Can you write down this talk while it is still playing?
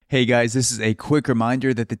Hey guys, this is a quick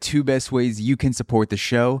reminder that the two best ways you can support the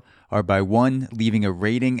show are by one, leaving a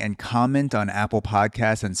rating and comment on Apple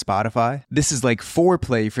Podcasts and Spotify. This is like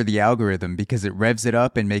foreplay for the algorithm because it revs it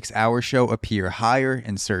up and makes our show appear higher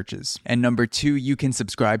in searches. And number two, you can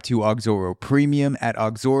subscribe to Auxoro Premium at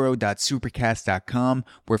auxoro.supercast.com,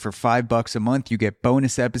 where for $5 a month you get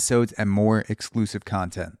bonus episodes and more exclusive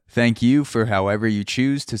content. Thank you for however you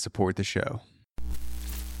choose to support the show.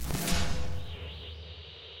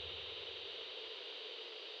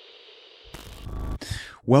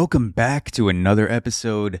 Welcome back to another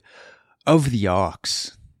episode of The Aux.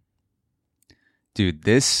 Dude,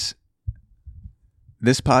 this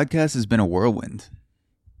podcast has been a whirlwind.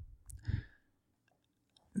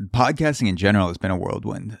 Podcasting in general has been a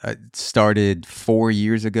whirlwind. It started 4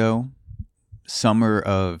 years ago, summer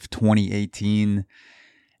of 2018,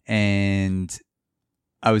 and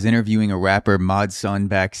I was interviewing a rapper, Mod Sun,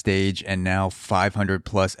 backstage, and now 500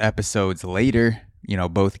 plus episodes later,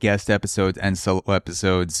 both guest episodes and solo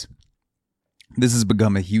episodes, this has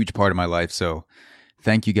become a huge part of my life. So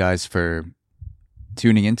thank you guys for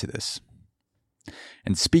tuning into this.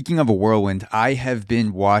 And speaking of a whirlwind, I have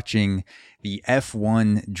been watching the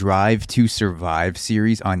F1 Drive to Survive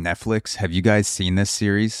series on Netflix. Have you guys seen this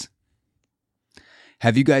series?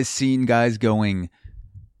 Have you guys seen guys going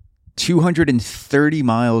 230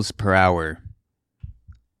 miles per hour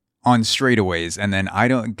on straightaways? And then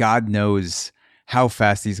God knows how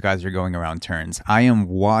fast these guys are going around turns. I am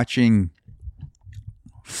watching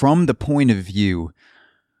from the point of view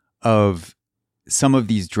of some of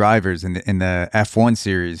these drivers in the F1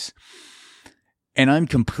 series, and I'm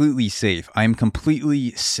completely safe. I'm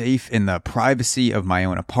completely safe in the privacy of my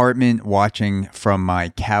own apartment, watching from my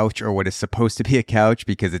couch, or what is supposed to be a couch,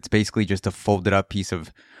 because it's basically just a folded up piece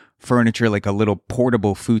of furniture, like a little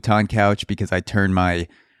portable futon couch, because I turned my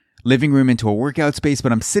living room into a workout space.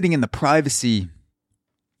 But I'm sitting in the privacy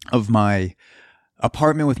of my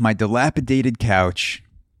apartment with my dilapidated couch,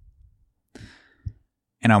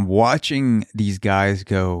 and I'm watching these guys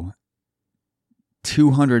go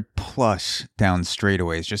 200 plus down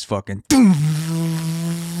straightaways, just fucking.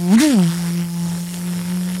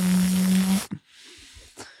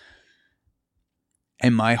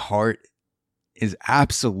 And my heart is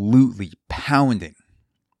absolutely pounding.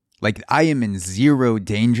 Like I am in zero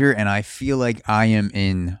danger, and I feel like I am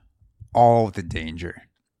in all the danger.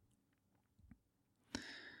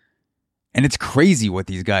 And it's crazy what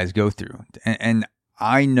these guys go through. And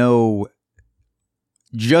I know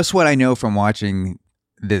just what I know from watching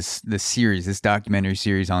this series, this documentary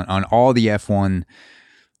series on all the F1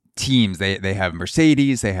 teams. They have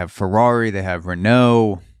Mercedes, they have Ferrari, they have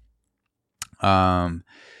Renault. I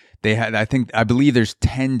believe there's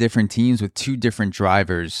 10 different teams with 2 different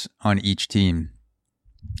drivers on each team.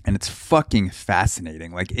 And it's fucking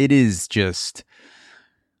fascinating. Like, it is just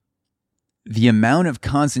the amount of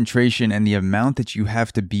concentration and the amount that you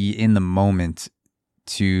have to be in the moment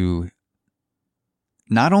to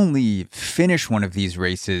not only finish one of these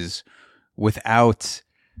races without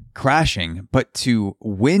crashing, but to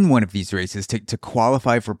win one of these races, to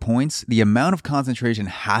qualify for points. The amount of concentration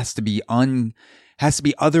has to be otherworldly.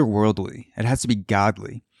 It has to be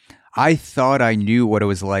godly. I thought I knew what it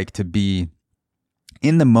was like to be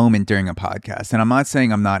in the moment during a podcast. And I'm not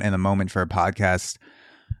saying I'm not in the moment for a podcast,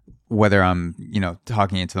 whether I'm,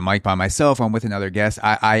 talking into the mic by myself or I'm with another guest.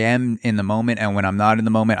 I am in the moment, and when I'm not in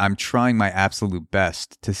the moment, I'm trying my absolute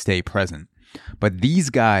best to stay present. But these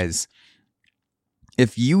guys,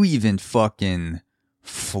 if you even fucking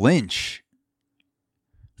flinch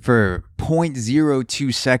for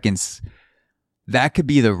 0.02 seconds, that could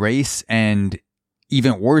be the race, and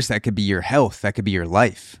even worse, that could be your health, that could be your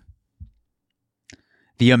life.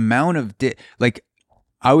 The amount of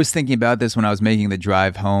I was thinking about this when I was making the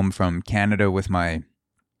drive home from Canada with my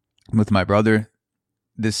brother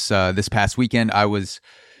this past weekend. I was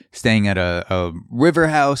staying at a river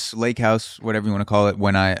house, lake house, whatever you want to call it,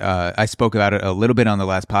 when I spoke about it a little bit on the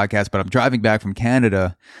last podcast. But I'm driving back from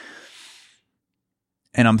Canada,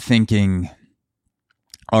 and I'm thinking,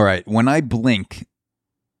 all right, when I blink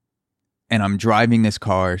and I'm driving this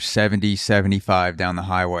car 70, 75 down the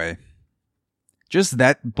highway, just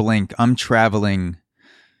that blink, I'm traveling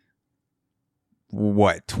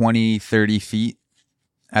 20, 30 feet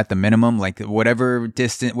at the minimum, like whatever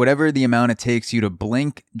distance, whatever the amount it takes you to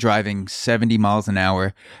blink driving 70 miles an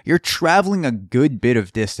hour, you're traveling a good bit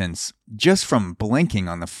of distance just from blinking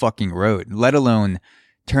on the fucking road, let alone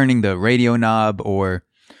turning the radio knob or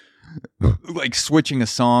like switching a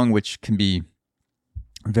song, which can be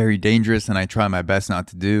very dangerous, and I try my best not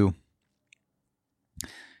to do.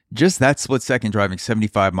 Just that split second driving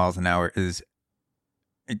 75 miles an hour is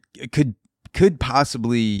it could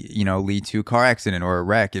possibly, lead to a car accident or a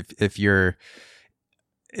wreck if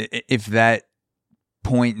that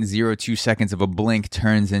 0.02 seconds of a blink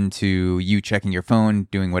turns into you checking your phone,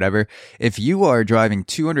 doing whatever. If you are driving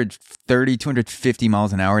 230, 250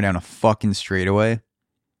 miles an hour down a fucking straightaway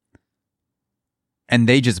and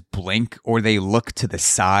they just blink or they look to the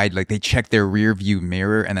side, like they check their rear view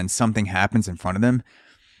mirror and then something happens in front of them,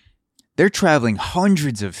 they're traveling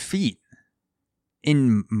hundreds of feet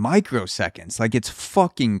in microseconds. Like, it's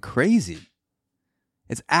fucking crazy.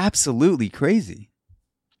 It's absolutely crazy.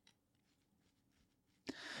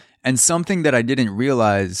 And something that I didn't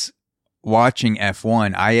realize watching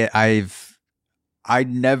F1,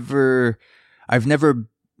 I've never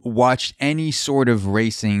watched any sort of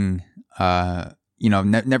racing.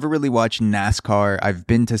 Never really watched NASCAR. I've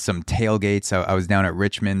been to some tailgates. I was down at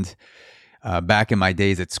Richmond. Back in my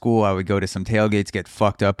days at school, I would go to some tailgates, get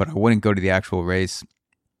fucked up, but I wouldn't go to the actual race.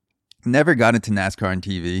 Never got into NASCAR on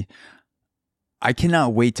TV. I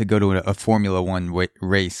cannot wait to go to a Formula One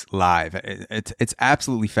race live. It's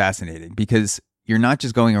absolutely fascinating because you're not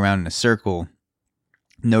just going around in a circle.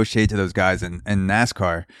 No shade to those guys in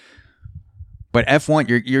NASCAR. But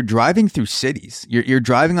F1, you're driving through cities. You're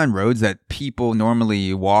driving on roads that people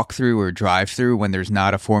normally walk through or drive through when there's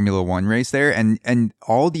not a Formula One race there. And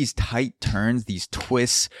all these tight turns, these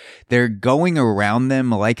twists, they're going around them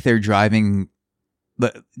like they're driving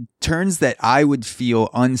the turns that I would feel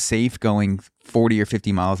unsafe going 40 or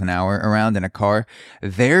 50 miles an hour around in a car.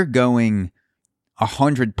 They're going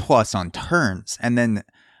 100 plus on turns. And then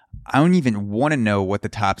I don't even want to know what the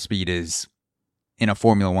top speed is in a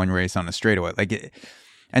Formula One race on a straightaway.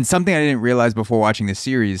 And something I didn't realize before watching this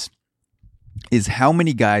series is how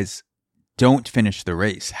many guys don't finish the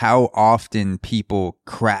race. How often people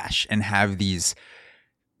crash and have these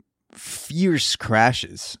fierce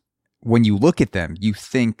crashes. When you look at them, you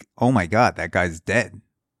think, oh my God, that guy's dead.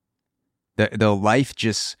 The life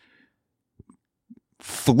just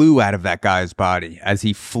flew out of that guy's body as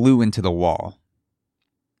he flew into the wall.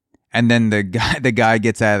 And then the guy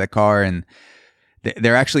gets out of the car, and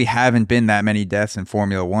there actually haven't been that many deaths in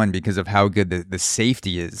Formula One because of how good the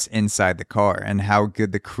safety is inside the car and how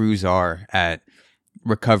good the crews are at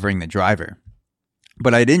recovering the driver.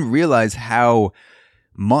 But I didn't realize how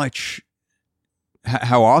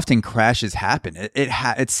often crashes happen.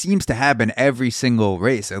 It seems to happen every single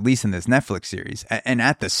race, at least in this Netflix series. And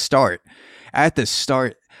at the start, I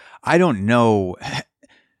don't know.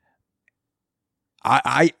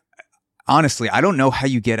 I honestly, I don't know how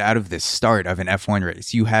you get out of this start of an F1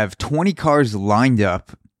 race. You have 20 cars lined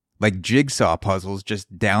up like jigsaw puzzles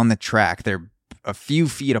just down the track. They're a few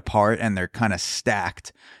feet apart and they're kind of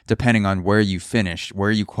stacked depending on where you finish,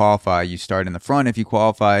 where you qualify. You start in the front if you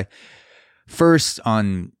qualify first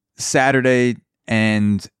on Saturday,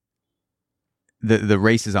 and the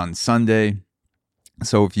race is on Sunday.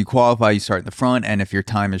 So if you qualify, you start in the front, and if your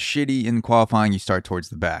time is shitty in qualifying, you start towards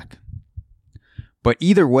the back. But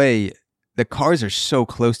either way, the cars are so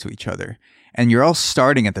close to each other, and you're all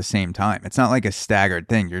starting at the same time. It's not like a staggered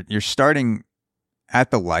thing. You're starting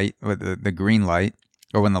at the light, with the green light,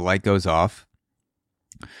 or when the light goes off,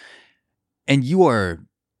 and you are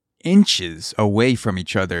inches away from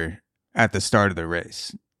each other at the start of the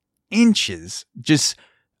race. Inches. Just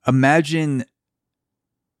imagine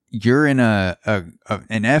you're in an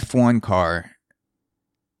F1 car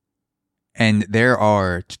and there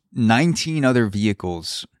are 19 other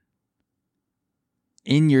vehicles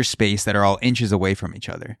in your space that are all inches away from each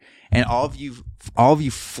other. And all of you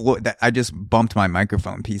that I just bumped my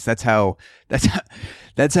microphone piece. That's how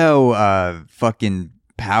fucking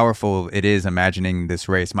powerful it is imagining this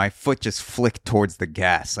race. My foot just flicked towards the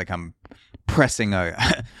gas like I'm pressing a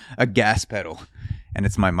gas pedal, and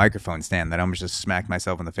it's my microphone stand that I almost just smacked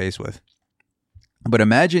myself in the face with. But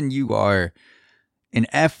imagine you are an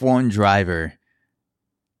F1 driver,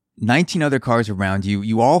 19 other cars around you,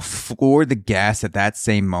 you all floor the gas at that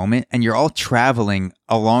same moment, and you're all traveling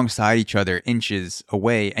alongside each other inches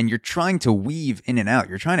away, and you're trying to weave in and out.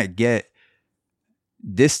 You're trying to get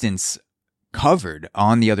distance covered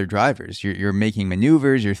on the other drivers. You're making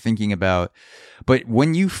maneuvers, you're thinking about, but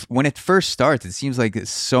when it first starts, it seems like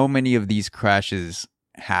so many of these crashes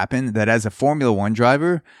happen that as a Formula One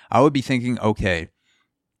driver, I would be thinking, okay,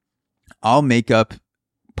 I'll make up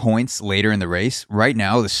points later in the race. Right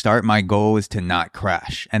now, to start, my goal is to not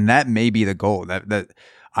crash, and that may be the goal. That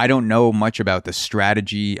I don't know much about the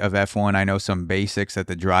strategy of F1. I know some basics that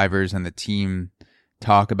the drivers and the team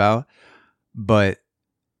talk about, but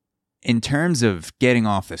in terms of getting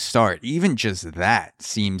off the start, even just that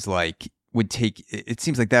seems like that would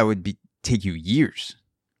take you years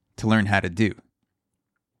to learn how to do.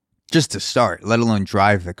 just to start, let alone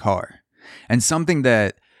drive the car. And something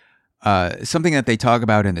that they talk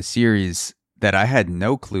about in the series that I had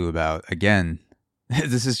no clue about. Again,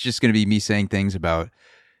 this is just going to be me saying things about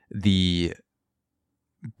the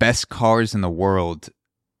best cars in the world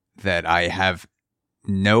that I have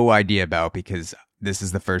no idea about, because this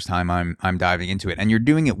is the first time I'm diving into it, and you're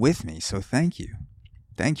doing it with me. So thank you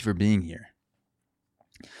for being here.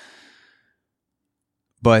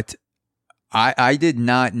 But I did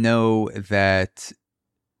not know that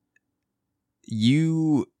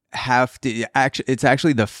you have to it's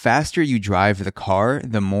actually the faster you drive the car,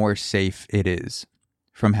 the more safe it is,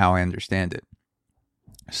 from how I understand it.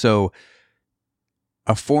 So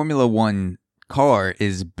a Formula One car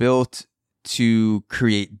is built to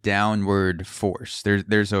create downward force.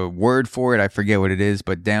 There's a word for it, I forget what it is,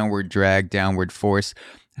 but downward drag, downward force.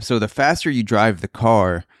 So the faster you drive the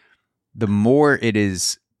car, the more it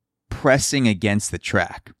is pressing against the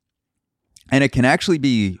track. And it can actually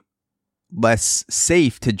be less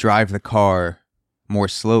safe to drive the car more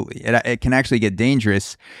slowly. It can actually get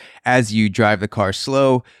dangerous as you drive the car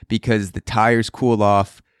slow, because the tires cool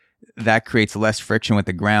off. That creates less friction with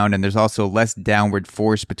the ground, and there's also less downward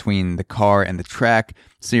force between the car and the track,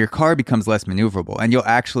 so your car becomes less maneuverable. And you'll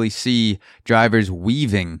actually see drivers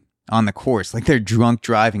weaving on the course, like they're drunk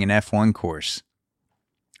driving an F1 course,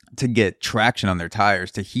 to get traction on their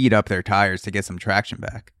tires, to heat up their tires, to get some traction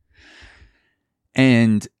back.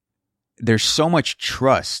 And there's so much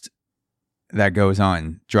trust that goes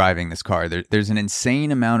on driving this car. There's an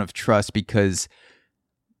insane amount of trust, because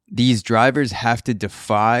these drivers have to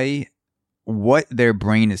defy what their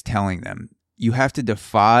brain is telling them. You have to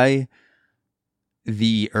defy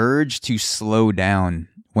the urge to slow down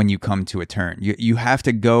when you come to a turn. You have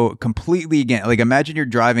to go completely again. Like, imagine you're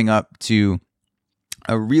driving up to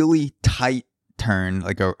a really tight turn,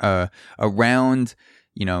 like a round,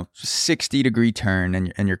 60-degree turn,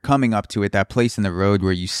 and you're coming up to it, that place in the road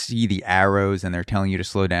where you see the arrows and they're telling you to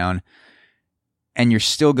slow down, and you're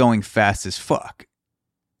still going fast as fuck.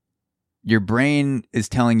 Your brain is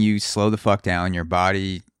telling you slow the fuck down. Your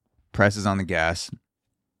body presses on the gas,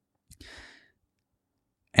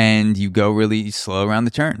 and you go really slow around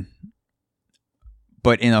the turn.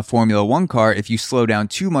 But in a Formula One car, if you slow down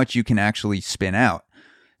too much, you can actually spin out.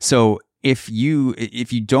 So if you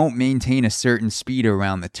don't maintain a certain speed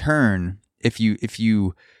around the turn, if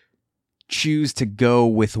you choose to go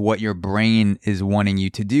with what your brain is wanting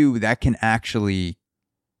you to do, that can actually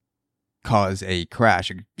cause a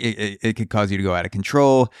crash. It could cause you to go out of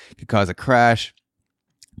control. It could cause a crash,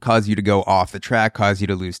 cause you to go off the track, cause you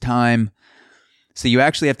to lose time. So you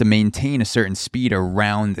actually have to maintain a certain speed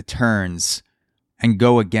around the turns and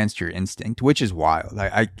go against your instinct, which is wild.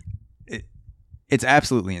 It's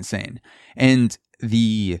absolutely insane. And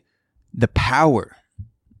the power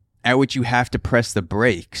at which you have to press the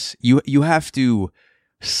brakes, you have to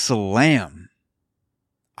slam.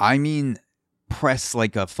 I mean, press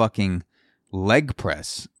like a fucking leg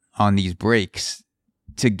press on these brakes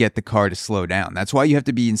to get the car to slow down. That's why you have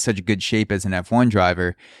to be in such good shape as an F1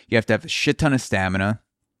 driver. You have to have a shit ton of stamina,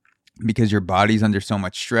 because your body's under so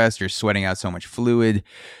much stress. You're sweating out so much fluid.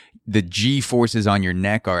 The G forces on your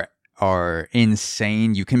neck are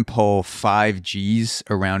insane. You can pull 5 Gs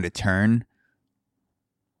around a turn.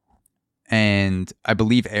 And I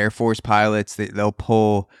believe Air Force pilots, they'll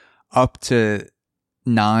pull up to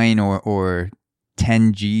 9 or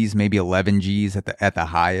 10 Gs, maybe 11 Gs at the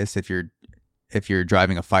highest if you're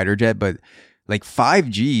driving a fighter jet. But like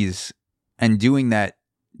 5 Gs and doing that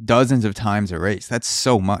dozens of times a race, that's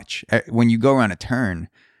so much. When you go around a turn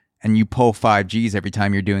and you pull 5 Gs every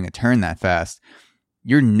time you're doing a turn that fast,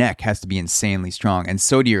 your neck has to be insanely strong, and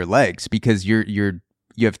so do your legs, because you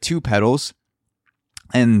have 2 pedals.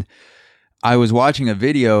 And I was watching a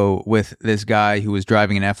video with this guy who was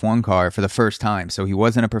driving an F1 car for the first time. So he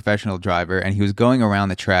wasn't a professional driver, and he was going around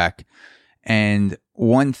the track. And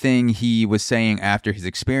one thing he was saying after his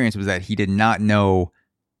experience was that he did not know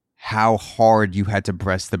how hard you had to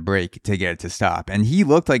press the brake to get it to stop. And he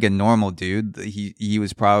looked like a normal dude. He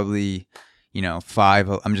was probably,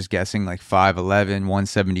 5, I'm just guessing, like 5'11",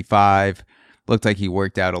 175. Looked like he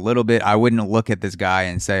worked out a little bit. I wouldn't look at this guy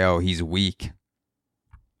and say, oh, he's weak.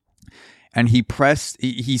 And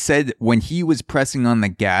he said when he was pressing on the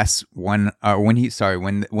gas, when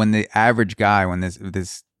the average guy,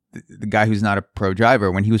 the guy who's not a pro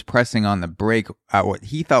driver, when he was pressing on the brake at what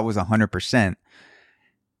he thought was 100%,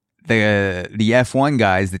 the F1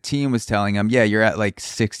 guys, the team was telling him, yeah, you're at like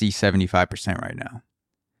 60, 75% right now.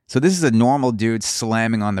 So this is a normal dude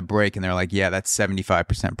slamming on the brake, and they're like, yeah, that's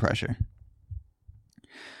 75% pressure.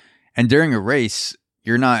 And during a race,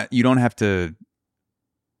 you don't have to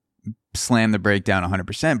slam the brake down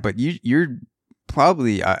 100%, but you're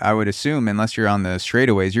probably, I would assume, unless you're on the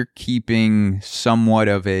straightaways, you're keeping somewhat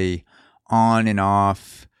of a on and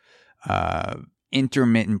off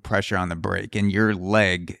intermittent pressure on the brake, and your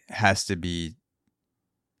leg has to be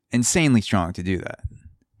insanely strong to do that.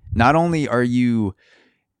 Not only are you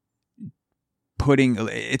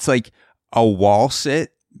it's like a wall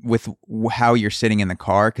sit with how you're sitting in the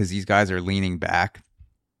car, because these guys are leaning back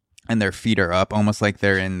and their feet are up, almost like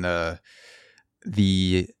they're in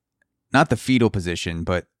the not the fetal position,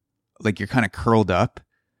 but like you're kind of curled up.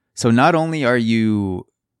 So not only are you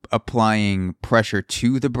applying pressure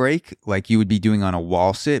to the brake like you would be doing on a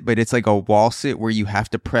wall sit, but it's like a wall sit where you have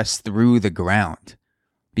to press through the ground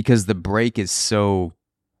because the brake is so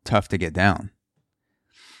tough to get down.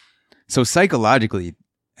 So psychologically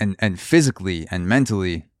and physically and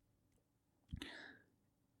mentally,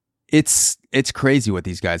 it's crazy what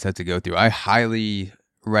these guys have to go through. I highly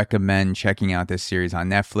recommend checking out this series on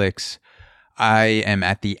Netflix. I am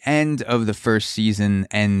at the end of the first season,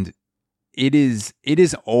 and it is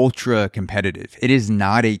ultra competitive. It is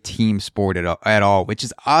not a team sport at all, which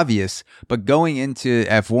is obvious. But going into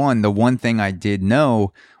F1, the one thing I did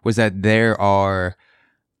know was that there are,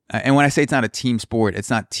 and when I say it's not a team sport, it's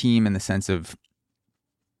not team in the sense of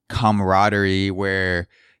camaraderie where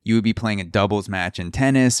you would be playing a doubles match in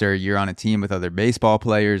tennis or you're on a team with other baseball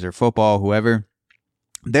players or football, whoever.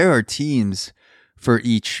 There are teams for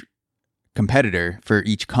each competitor, for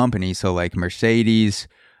each company. So like Mercedes,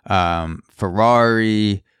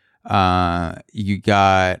 Ferrari, you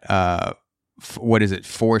got, what is it?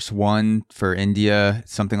 Force One for India,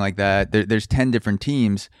 something like that. There's 10 different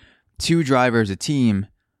teams, 2 drivers a team,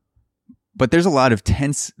 but there's a lot of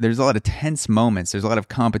tense moments. There's a lot of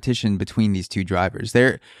competition between these 2 drivers.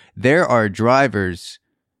 There are drivers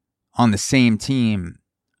on the same team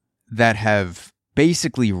that have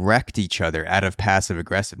basically wrecked each other out of passive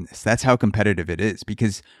aggressiveness. That's how competitive it is,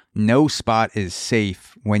 because no spot is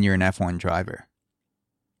safe when you're an F1 driver.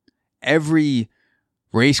 Every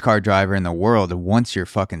race car driver in the world wants your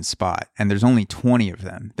fucking spot, and there's only 20 of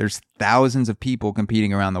them. There's thousands of people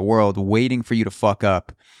competing around the world waiting for you to fuck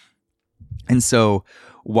up. And so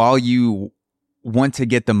while you want to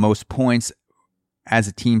get the most points as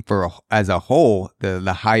a team as a whole,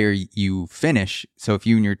 the higher you finish. So if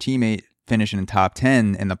you and your teammate finish in top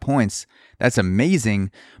 10 in the points, that's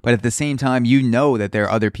amazing. But at the same time, you know that there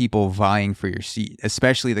are other people vying for your seat,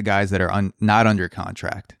 especially the guys that are not under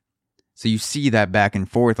contract. So you see that back and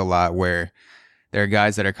forth a lot where there are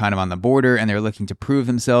guys that are kind of on the border and they're looking to prove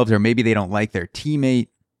themselves, or maybe they don't like their teammate.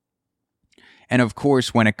 And of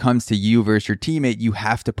course, when it comes to you versus your teammate, you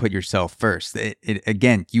have to put yourself first.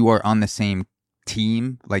 Again, you are on the same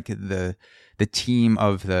team, like the team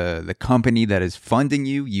of the company that is funding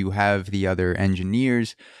you. You have the other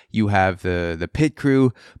engineers, you have the pit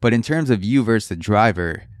crew. But in terms of you versus the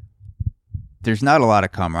driver, there's not a lot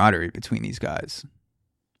of camaraderie between these guys,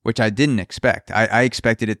 which I didn't expect. I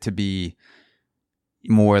expected it to be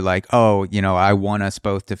more like, oh, I want us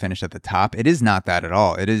both to finish at the top. It is not that at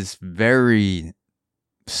all. It is very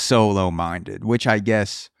solo-minded, which I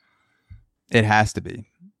guess it has to be,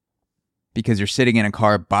 because you're sitting in a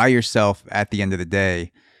car by yourself at the end of the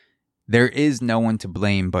day. There is no one to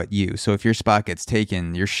blame but you. So if your spot gets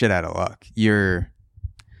taken, you're shit out of luck. You're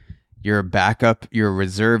a backup, you're a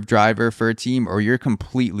reserve driver for a team, or you're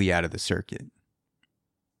completely out of the circuit.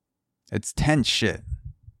 It's tense shit.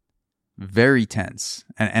 Very tense.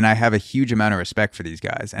 And I have a huge amount of respect for these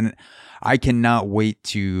guys. And I cannot wait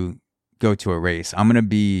to go to a race. I'm going to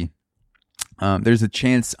be, there's a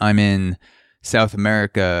chance I'm in South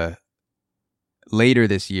America later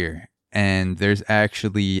this year. And there's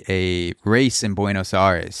actually a race in Buenos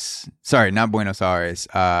Aires. Sorry, not Buenos Aires.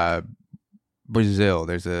 Brazil.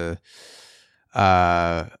 There's a,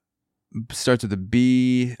 starts with a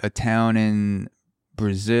B, a town in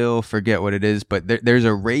Brazil, forget what it is, but there's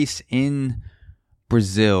a race in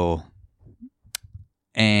Brazil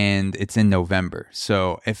and it's in November.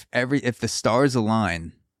 So if the stars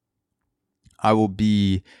align, I will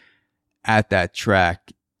be at that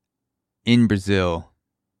track in Brazil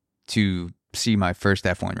to see my first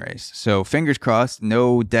F1 race. So fingers crossed,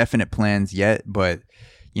 no definite plans yet, but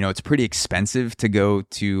it's pretty expensive to go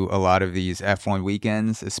to a lot of these F1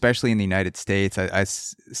 weekends, especially in the United States. I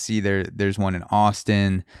see there's one in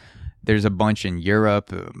Austin. There's a bunch in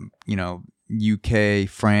Europe, UK,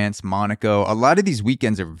 France, Monaco. A lot of these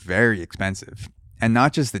weekends are very expensive. And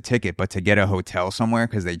not just the ticket, but to get a hotel somewhere,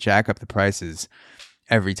 because they jack up the prices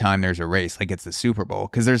every time there's a race, like it's the Super Bowl,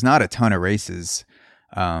 because there's not a ton of races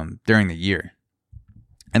during the year.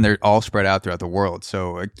 and they're all spread out throughout the world.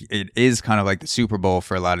 So it is kind of like the Super Bowl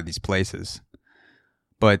for a lot of these places.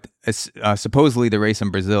 But supposedly the race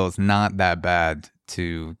in Brazil is not that bad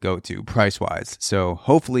to go to price-wise. So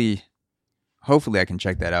hopefully I can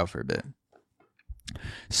check that out for a bit.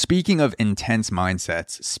 Speaking of intense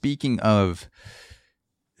mindsets, speaking of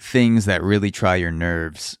things that really try your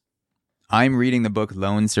nerves, I'm reading the book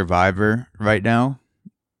Lone Survivor right now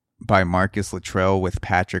by Marcus Luttrell with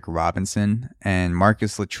Patrick Robinson. And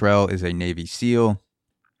Marcus Luttrell is a Navy SEAL.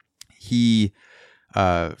 He,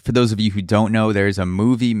 for those of you who don't know, there's a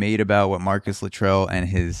movie made about what Marcus Luttrell and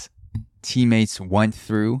his teammates went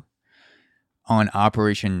through on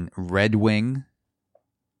Operation Red Wing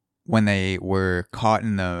when they were caught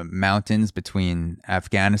in the mountains between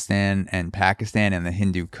Afghanistan and Pakistan and the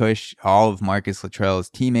Hindu Kush. All of Marcus Luttrell's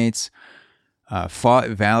teammates fought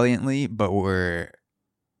valiantly, but were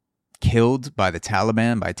killed by the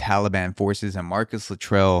Taliban, by Taliban forces, and Marcus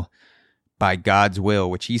Luttrell, by God's will,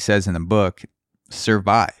 which he says in the book,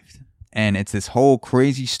 survived. And it's this whole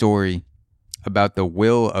crazy story about the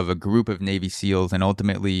will of a group of Navy SEALs and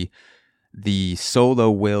ultimately the solo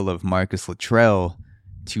will of Marcus Luttrell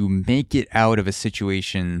to make it out of a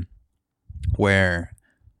situation where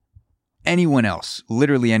anyone else,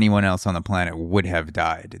 literally anyone else on the planet would have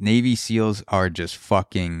died. Navy SEALs are just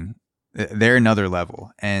fucking, they're another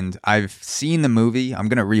level. And I've seen the movie. I'm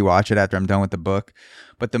going to rewatch it after I'm done with the book.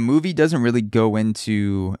 But the movie doesn't really go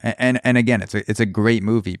into, and again, it's a great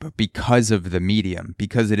movie, but because of the medium,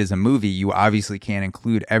 because it is a movie, you obviously can't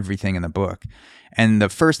include everything in the book. And the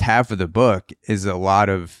first half of the book is a lot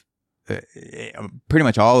of, pretty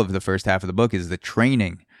much all of the first half of the book is the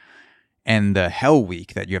training and the hell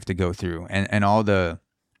week that you have to go through, and all the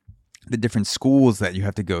different schools that you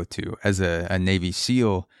have to go to as a Navy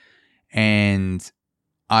SEAL. And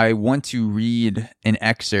I want to read an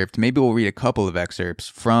excerpt, maybe we'll read a couple of excerpts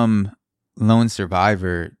from Lone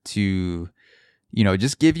Survivor to,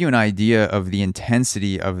 just give you an idea of the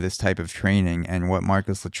intensity of this type of training and what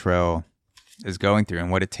Marcus Luttrell is going through and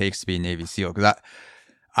what it takes to be a Navy SEAL. Because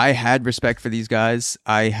I had respect for these guys.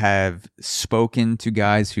 I have spoken to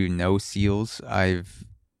guys who know SEALs. I've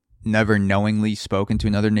never knowingly spoken to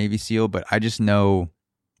another Navy SEAL, but I just know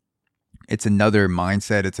it's another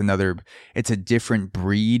mindset. It's a different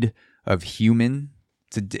breed of human.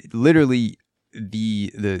 Literally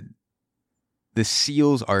the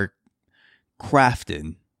SEALs are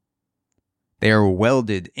crafted. They are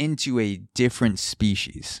welded into a different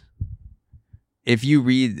species. If you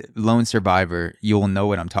read Lone Survivor, you'll know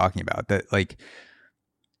what I'm talking about. That like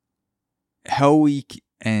Hell Week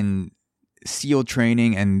and SEAL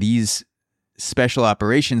training and these special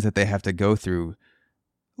operations that they have to go through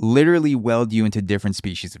literally weld you into different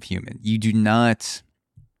species of human. You do not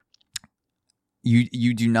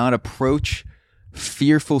approach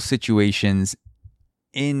fearful situations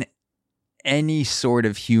in any sort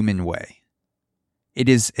of human way. It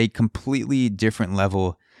is a completely different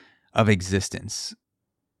level of existence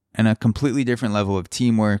and a completely different level of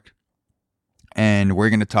teamwork. And we're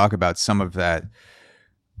going to talk about some of that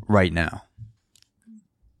right now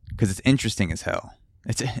because it's interesting as hell.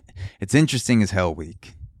 It's interesting as hell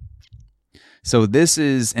week. So this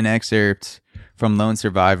is an excerpt from Lone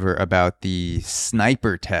Survivor about the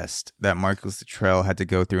sniper test that Marcus Luttrell had to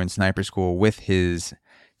go through in sniper school with his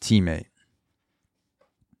teammate.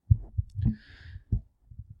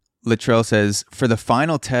 Luttrell says, "For the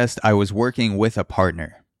final test, I was working with a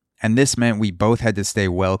partner, and this meant we both had to stay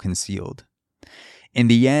well concealed. In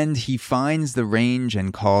the end, he finds the range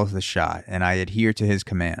and calls the shot, and I adhere to his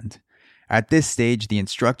command. At this stage, the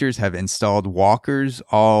instructors have installed walkers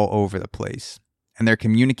all over the place, and they're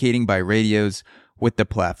communicating by radios with the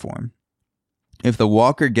platform. If the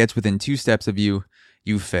walker gets within 2 steps of you,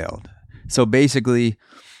 you've failed." So basically,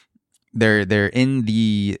 they're in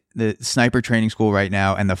the sniper training school right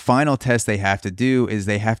now, and the final test they have to do is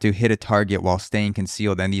they have to hit a target while staying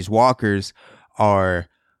concealed. And these walkers are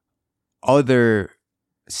other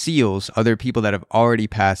SEALs, other people that have already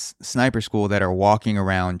passed sniper school that are walking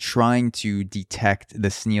around trying to detect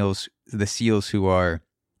the SEALs who are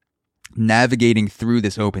navigating through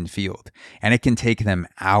this open field. And it can take them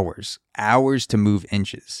hours to move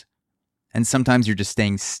inches. And sometimes you're just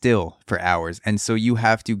staying still for hours. And so you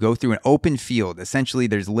have to go through an open field. Essentially,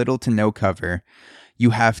 there's little to no cover.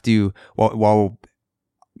 You have to, while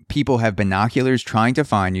people have binoculars trying to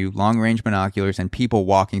find you, long-range binoculars, and people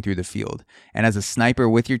walking through the field. And as a sniper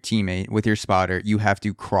with your teammate, with your spotter, you have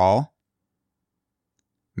to crawl,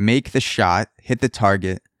 make the shot, hit the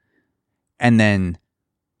target, and then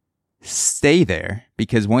stay there.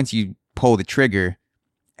 Because once you pull the trigger,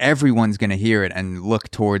 everyone's going to hear it and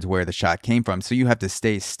look towards where the shot came from. So you have to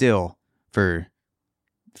stay still for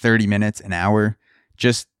 30 minutes, an hour,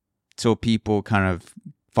 just so people kind of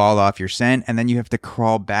fall off your scent. And then you have to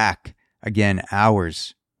crawl back again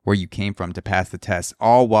hours where you came from to pass the test,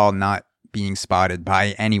 all while not being spotted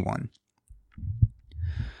by anyone.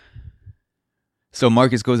 So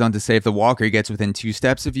Marcus goes on to say, if the walker gets within 2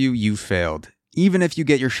 steps of you, you failed. Even if you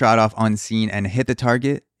get your shot off unseen and hit the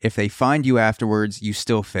target, if they find you afterwards, you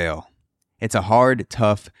still fail. It's a hard,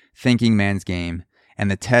 tough, thinking man's game, and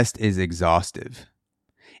the test is exhaustive.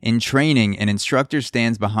 In training, an instructor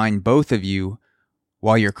stands behind both of you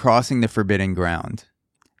while you're crossing the forbidden ground.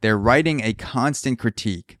 They're writing a constant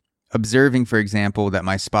critique, observing, for example, that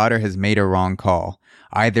my spotter has made a wrong call,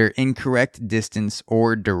 either incorrect distance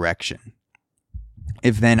or direction.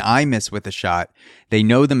 If then I miss with a shot, they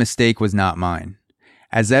know the mistake was not mine.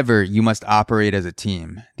 As ever, you must operate as a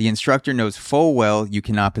team. The instructor knows full well you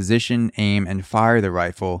cannot position, aim, and fire the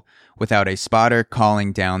rifle without a spotter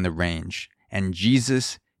calling down the range. And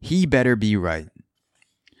Jesus, he better be right.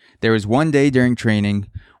 There was one day during training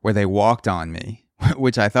where they walked on me,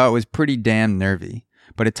 which I thought was pretty damn nervy,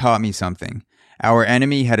 but it taught me something. Our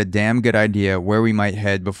enemy had a damn good idea where we might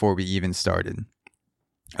head before we even started.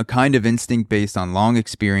 A kind of instinct based on long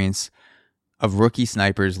experience of rookie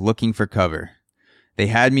snipers looking for cover. They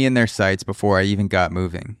had me in their sights before I even got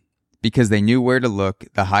moving, because they knew where to look,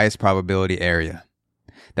 the highest probability area.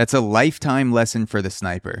 That's a lifetime lesson for the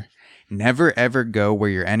sniper. Never ever go where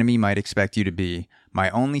your enemy might expect you to be. My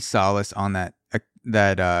only solace on that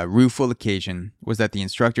rueful occasion was that the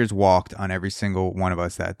instructors walked on every single one of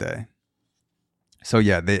us that day. So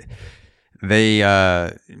yeah,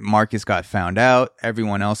 Marcus got found out.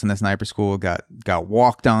 Everyone else in the sniper school got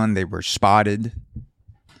walked on. They were spotted.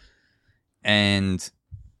 And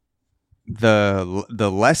the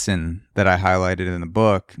lesson that I highlighted in the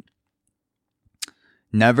book,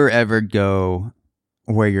 never ever go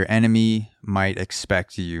where your enemy might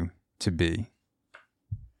expect you to be.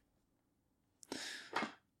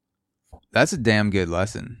 That's a damn good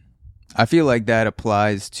lesson. I feel like that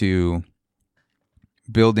applies to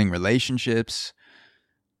building relationships,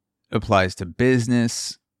 applies to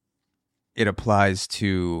business, it applies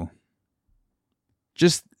to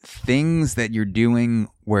just things that you're doing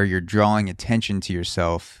where you're drawing attention to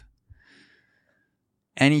yourself.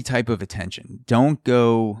 Any type of attention. Don't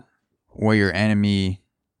go where your enemy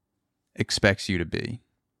expects you to be.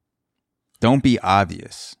 Don't be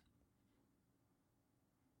obvious.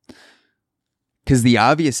 Because the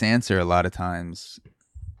obvious answer a lot of times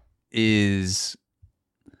is,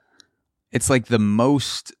 it's like the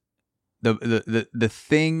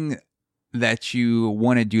thing that you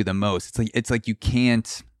want to do the most. It's like you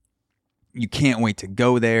can't wait to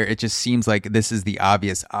go there. It just seems like this is the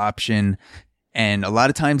obvious option. And a lot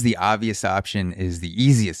of times the obvious option is the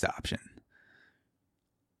easiest option.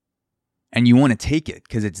 And you want to take it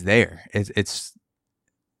because it's there. It's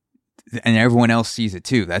and everyone else sees it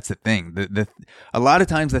too. That's the thing. A lot of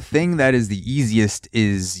times the thing that is the easiest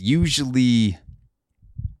is usually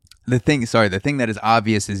the thing that is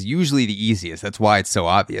obvious is usually the easiest. That's why it's so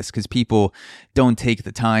obvious, because people don't take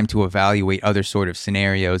the time to evaluate other sort of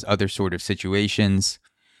scenarios, other sort of situations,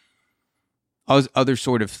 other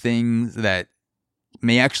sort of things that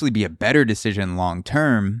may actually be a better decision long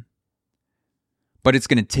term, but it's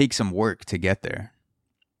going to take some work to get there.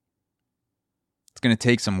 It's going to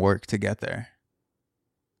take some work to get there.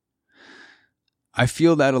 I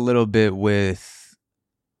feel that a little bit with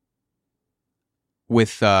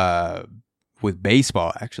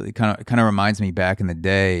baseball, actually. Kind of reminds me back in the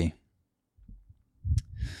day.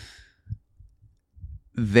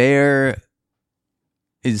 There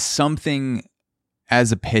is something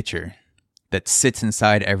as a pitcher that sits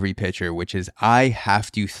inside every pitcher, which is I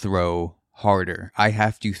have to throw harder. I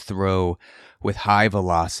have to throw with high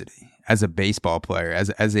velocity. As a baseball player, as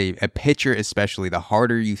a pitcher especially, the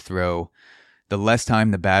harder you throw, the less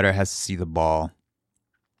time the batter has to see the ball,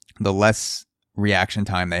 the less reaction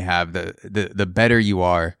time they have, the better you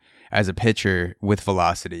are as a pitcher with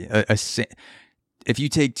velocity. If you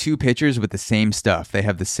take 2 pitchers with the same stuff, they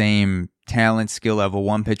have the same talent, skill level.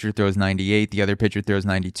 One pitcher throws 98, the other pitcher throws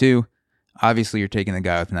 92. Obviously, you're taking the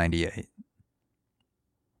guy with 98.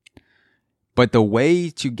 But the way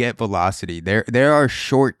to get velocity, there are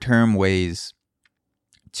short-term ways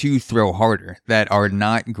to throw harder that are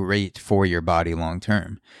not great for your body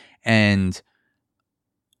long-term. And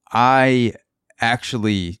I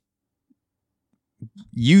actually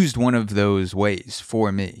used one of those ways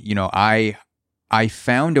for me. You know, I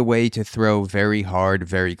found a way to throw very hard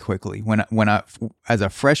very quickly. When I as a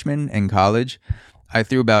freshman in college, I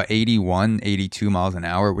threw about 81, 82 miles an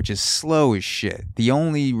hour, which is slow as shit. The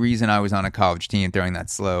only reason I was on a college team throwing that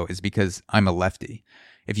slow is because I'm a lefty.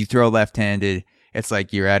 If you throw left-handed, it's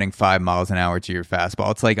like you're adding 5 miles an hour to your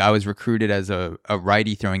fastball. It's like I was recruited as a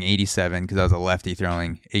righty throwing 87 because I was a lefty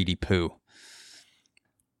throwing 80 poo.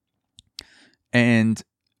 And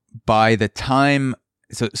by the time,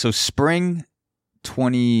 so spring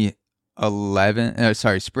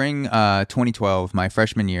 2012, my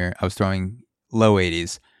freshman year, I was throwing low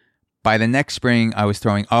 80s. By the next spring, I was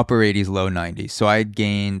throwing upper 80s, low 90s. So I had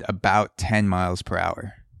gained about 10 miles per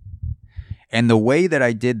hour. And the way that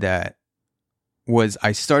I did that was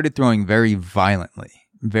I started throwing very violently,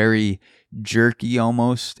 very jerky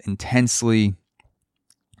almost, intensely.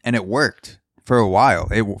 And it worked for a while.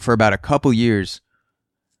 For about a couple years,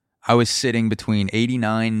 I was sitting between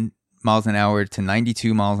 89 miles an hour to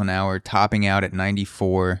 92 miles an hour, topping out at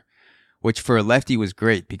 94. Which for a lefty was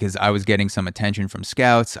great because I was getting some attention from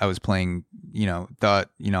scouts. I was playing, thought,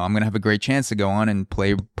 I'm going to have a great chance to go on and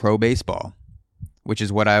play pro baseball, which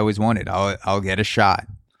is what I always wanted. I'll get a shot.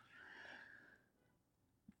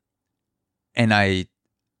 And I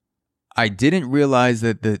didn't realize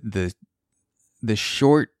that the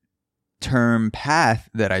short-term path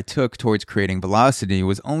that I took towards creating velocity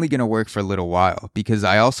was only going to work for a little while because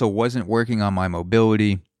I also wasn't working on my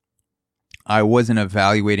mobility. I wasn't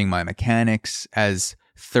evaluating my mechanics as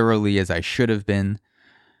thoroughly as I should have been.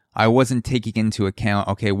 I wasn't taking into account,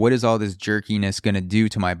 okay, what is all this jerkiness going to do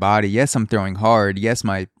to my body? Yes, I'm throwing hard. Yes,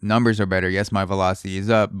 my numbers are better. Yes, my velocity is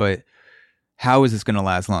up. But how is this going to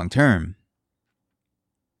last long term?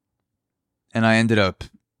 And I ended up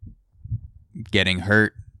getting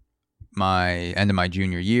hurt end of my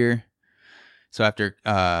junior year. So after,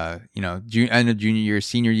 end of junior year,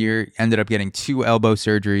 senior year, ended up getting 2 elbow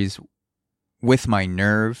surgeries with my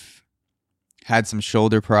nerve, had some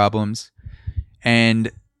shoulder problems,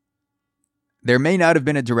 and there may not have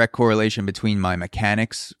been a direct correlation between my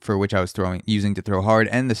mechanics, for which I was using to throw hard,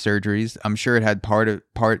 and the surgeries. I'm sure it had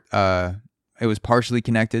it was partially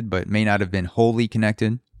connected, but may not have been wholly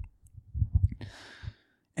connected.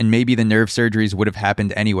 And maybe the nerve surgeries would have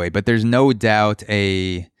happened anyway, but there's no doubt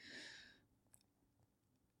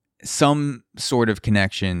some sort of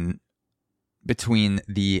connection between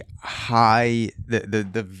the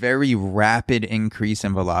very rapid increase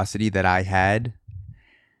in velocity that I had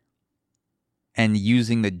and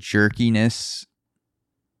using the jerkiness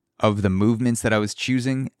of the movements that I was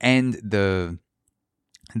choosing and the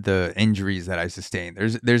injuries that I sustained.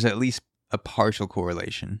 There's at least a partial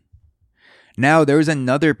correlation. Now there's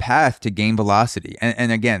another path to gain velocity.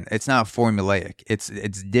 And again, it's not formulaic. It's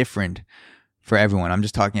different for everyone. I'm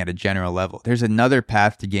just talking at a general level. There's another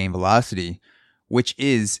path to gain velocity, which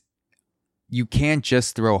is you can't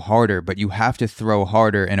just throw harder, but you have to throw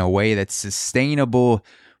harder in a way that's sustainable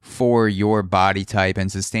for your body type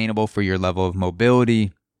and sustainable for your level of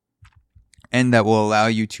mobility, and that will allow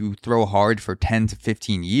you to throw hard for 10 to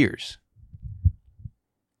 15 years.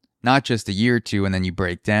 Not just a year or two and then you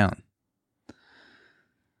break down.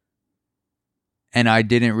 And I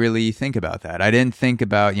didn't really think about that. I didn't think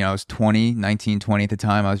about, I was 19, 20 at the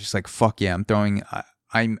time. I was just like, fuck yeah,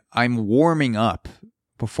 I'm warming up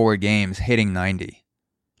before games hitting 90.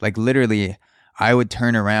 Like literally, I would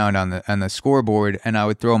turn around on the scoreboard and I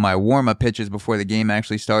would throw my warm-up pitches before the game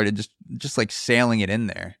actually started, just like sailing it in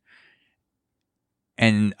there.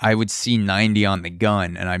 And I would see 90 on the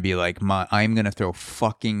gun and I'd be like, I'm going to throw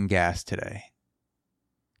fucking gas today.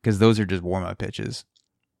 Because those are just warm-up pitches.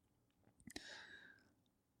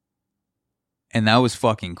 And that was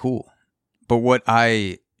fucking cool. But what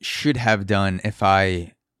I should have done if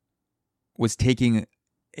I was taking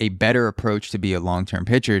a better approach to be a long-term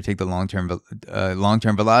pitcher, take the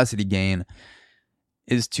long-term velocity gain,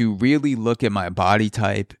 is to really look at my body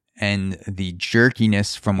type and the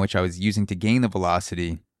jerkiness from which I was using to gain the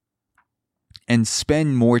velocity and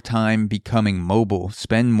spend more time becoming mobile,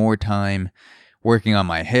 spend more time working on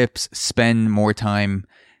my hips, spend more time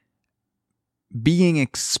being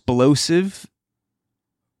explosive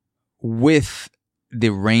with the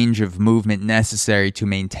range of movement necessary to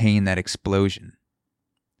maintain that explosion.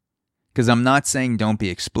 Because I'm not saying don't be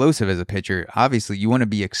explosive as a pitcher. Obviously, you want to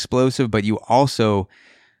be explosive, but you also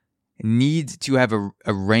need to have a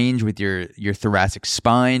range with your thoracic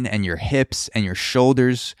spine and your hips and your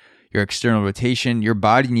shoulders, your external rotation. Your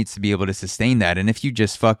body needs to be able to sustain that. And if you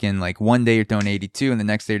just fucking like one day you're throwing 82 and the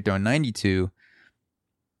next day you're throwing 92,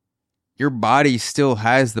 your body still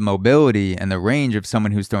has the mobility and the range of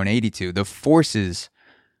someone who's throwing 82. The forces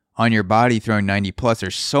on your body throwing 90 plus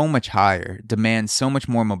are so much higher, demand so much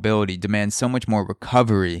more mobility, demand so much more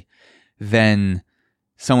recovery than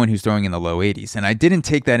someone who's throwing in the low 80s. And I didn't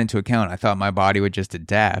take that into account. I thought my body would just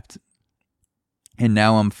adapt. And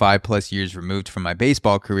now I'm 5+ years removed from my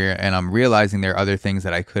baseball career, and I'm realizing there are other things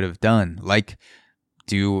that I could have done, like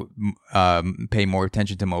pay more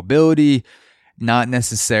attention to mobility, not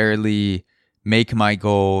necessarily make my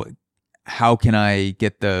goal, how can I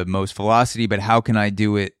get the most velocity, but how can I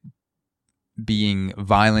do it being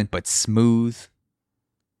violent but smooth?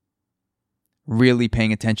 Really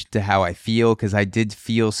paying attention to how I feel, because I did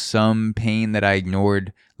feel some pain that I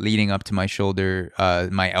ignored leading up to my shoulder,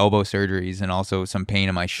 my elbow surgeries, and also some pain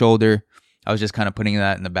in my shoulder. I was just kind of putting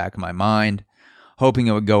that in the back of my mind, hoping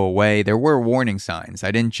it would go away. There were warning signs.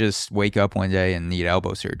 I didn't just wake up one day and need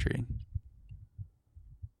elbow surgery.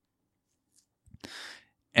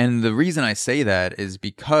 And the reason I say that is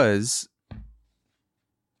because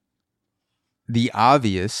it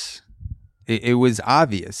was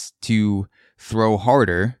obvious to throw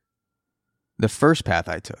harder the first path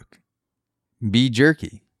I took. Be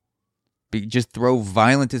jerky. Just throw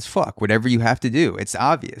violent as fuck, whatever you have to do. It's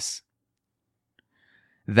obvious.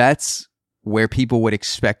 That's where people would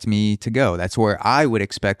expect me to go. That's where I would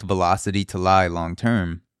expect velocity to lie long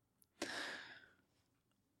term.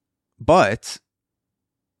 But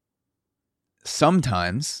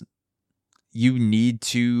sometimes you need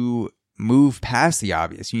to move past the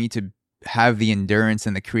obvious. You need to have the endurance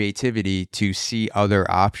and the creativity to see other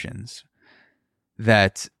options.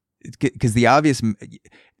 Because the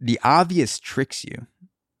obvious tricks you.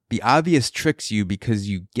 The obvious tricks you because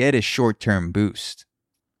you get a short-term boost.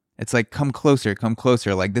 It's like, come closer,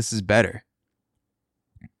 like this is better.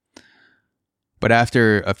 But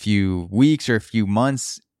after a few weeks or a few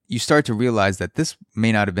months, you start to realize that this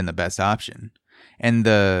may not have been the best option. And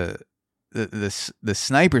the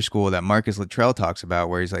sniper school that Marcus Luttrell talks about,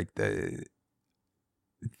 where he's like, there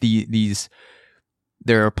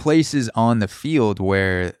are places on the field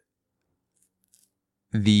where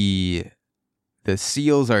the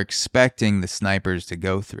SEALs are expecting the snipers to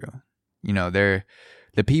go through. You know, they're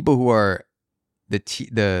the people who are the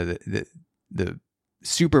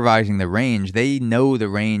supervising the range. They know the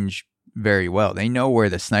range very well. They know where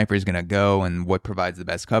the sniper is going to go and what provides the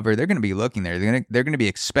best cover. They're going to be looking there. They're going to be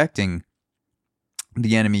expecting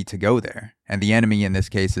the enemy to go there. And the enemy in this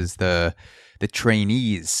case is the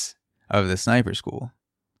trainees of the sniper school.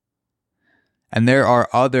 And there are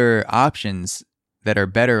other options that are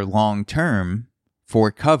better long term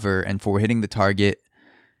for cover and for hitting the target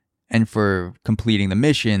and for completing the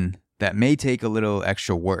mission that may take a little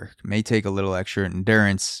extra work, may take a little extra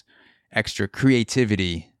endurance, extra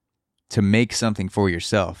creativity to make something for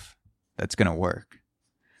yourself that's going to work.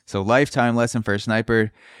 So lifetime lesson for a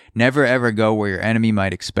sniper: never ever go where your enemy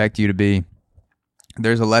might expect you to be.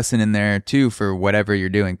 There's a lesson in there too for whatever you're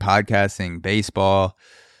doing: podcasting, baseball,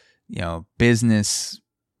 business,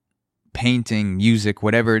 painting, music,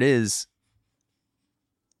 whatever it is.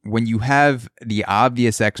 When you have the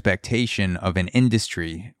obvious expectation of an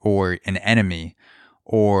industry or an enemy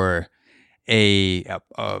or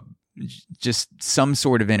just some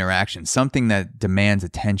sort of interaction, something that demands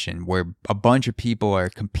attention, where a bunch of people are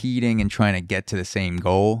competing and trying to get to the same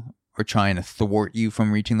goal or trying to thwart you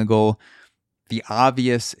from reaching the goal, the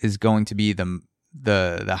obvious is going to be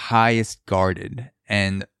the highest guarded.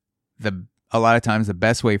 And a lot of times the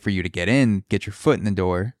best way for you to get your foot in the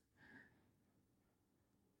door,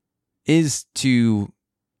 is to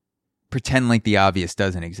pretend like the obvious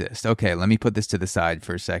doesn't exist. Okay, let me put this to the side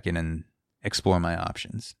for a second and explore my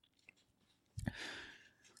options.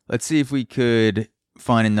 Let's see if we could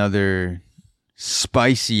find another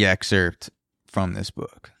spicy excerpt from this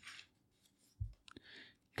book,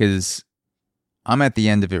 because I'm at the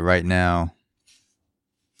end of it right now.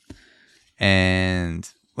 And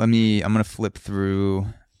I'm going to flip through.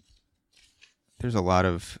 There's a lot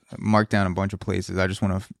of, marked down a bunch of places. I just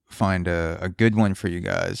want to find a good one for you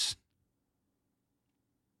guys.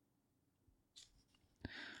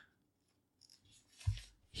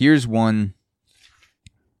 Here's one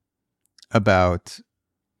about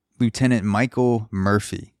Lieutenant Michael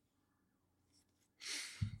Murphy.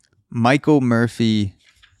 Michael Murphy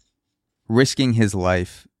risking his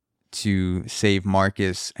life to save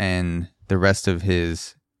Marcus and the rest of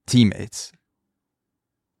his teammates.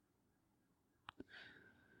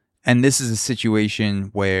 And this is a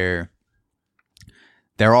situation where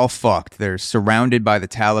they're all fucked. They're surrounded by the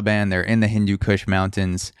Taliban. They're in the Hindu Kush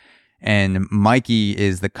mountains. And Mikey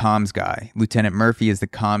is the comms guy. Lieutenant Murphy is the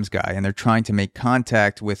comms guy. And they're trying to make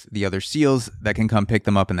contact with the other SEALs that can come pick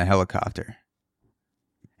them up in the helicopter.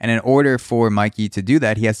 And in order for Mikey to do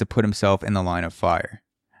that, he has to put himself in the line of fire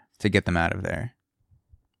to get them out of there.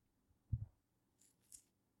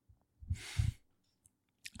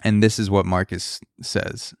 And this is what Marcus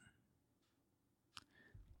says.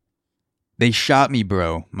 "They shot me,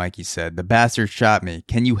 bro," Mikey said. "The bastards shot me.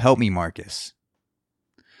 Can you help me, Marcus?"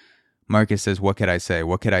 Marcus says, "What could I say?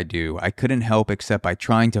 What could I do? I couldn't help except by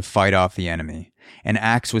trying to fight off the enemy. An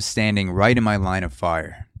axe was standing right in my line of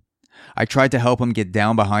fire. I tried to help him get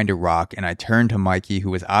down behind a rock, and I turned to Mikey, who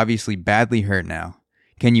was obviously badly hurt now.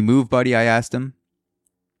 'Can you move, buddy?' I asked him.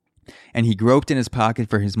 And he groped in his pocket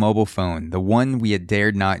for his mobile phone, the one we had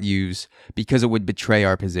dared not use because it would betray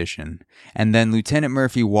our position. And then Lieutenant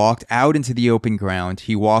Murphy walked out into the open ground.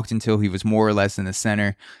 He walked until he was more or less in the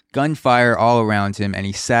center, gunfire all around him, and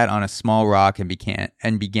he sat on a small rock and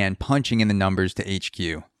began punching in the numbers to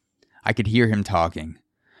HQ. I could hear him talking.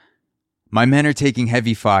 'My men are taking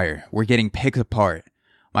heavy fire. We're getting picked apart.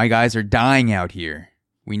 My guys are dying out here.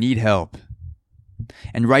 We need help.'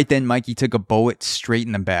 And right then, Mikey took a bullet straight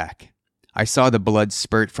in the back. I saw the blood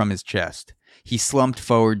spurt from his chest. He slumped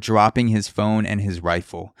forward, dropping his phone and his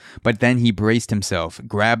rifle. But then he braced himself,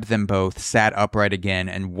 grabbed them both, sat upright again,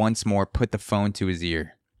 and once more put the phone to his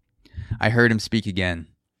ear. I heard him speak again.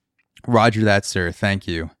 'Roger that, sir. Thank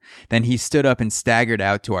you.' Then he stood up and staggered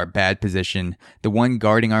out to our bad position, the one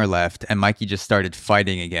guarding our left, and Mikey just started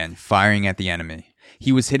fighting again, firing at the enemy.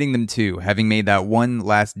 He was hitting them too, having made that one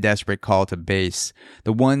last desperate call to base,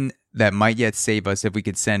 the one that might yet save us if we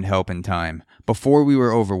could send help in time, before we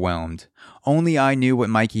were overwhelmed. Only I knew what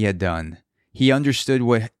Mikey had done. He understood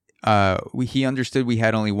we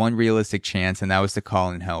had only one realistic chance, and that was to call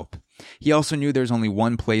in help. He also knew there was only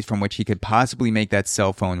one place from which he could possibly make that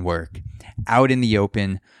cell phone work. Out in the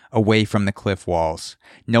open, away from the cliff walls.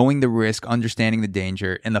 Knowing the risk, understanding the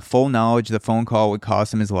danger, and the full knowledge the phone call would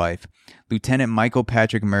cost him his life, Lieutenant Michael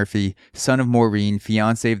Patrick Murphy, son of Maureen,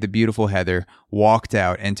 fiancé of the beautiful Heather, walked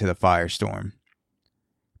out into the firestorm.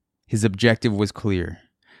 His objective was clear: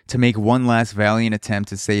 to make one last valiant attempt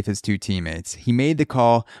to save his two teammates. He made the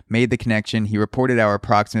call, made the connection, he reported our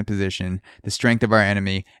approximate position, the strength of our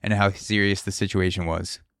enemy, and how serious the situation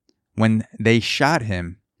was. When they shot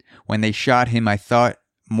him, I thought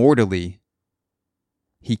mortally,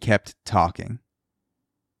 he kept talking.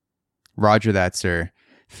 'Roger that, sir.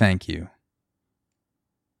 Thank you.'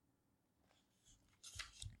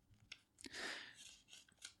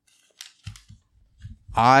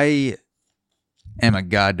 I am a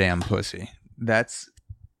goddamn pussy. That's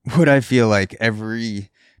what I feel like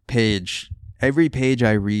every page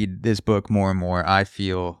I read this book more and more, I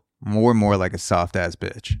feel more and more like a soft ass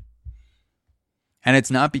bitch. And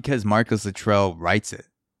it's not because Marcus Luttrell writes it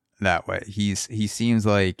that way. He seems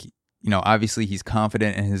like, obviously he's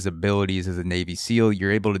confident in his abilities as a Navy SEAL.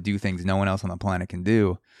 You're able to do things no one else on the planet can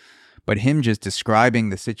do. But him just describing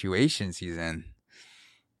the situations he's in,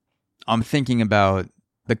 I'm thinking about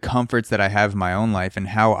the comforts that I have in my own life and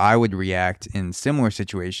how I would react in similar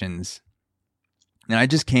situations. And I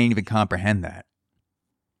just can't even comprehend that.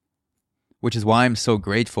 Which is why I'm so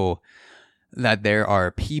grateful that there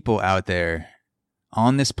are people out there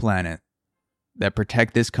on this planet that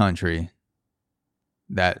protect this country,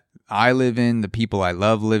 that I live in, the people I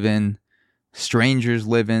love live in, strangers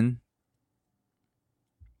live in.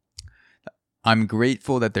 I'm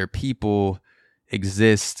grateful that there are people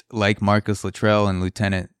exist like Marcus Luttrell and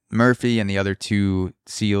Lieutenant Murphy and the other two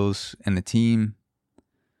SEALs in the team.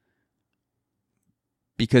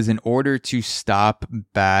 Because in order to stop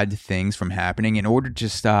bad things from happening, in order to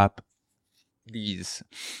stop these,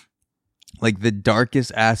 like the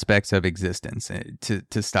darkest aspects of existence,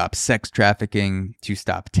 to stop sex trafficking, to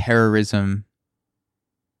stop terrorism,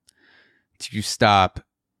 to stop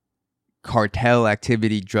cartel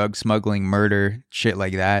activity, drug smuggling, murder, shit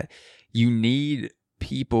like that, you need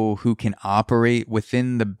people who can operate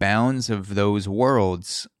within the bounds of those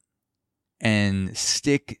worlds and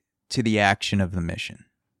stick to the action of the mission.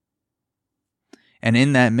 And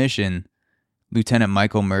in that mission, Lieutenant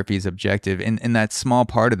Michael Murphy's objective, in that small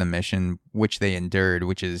part of the mission which they endured,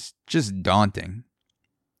 which is just daunting,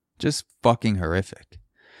 just fucking horrific.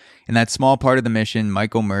 In that small part of the mission,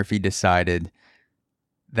 Michael Murphy decided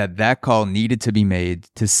that call needed to be made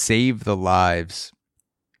to save the lives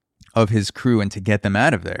of his crew and to get them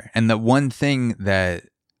out of there. And the one thing that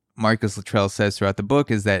Marcus Luttrell says throughout the book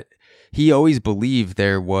is that he always believed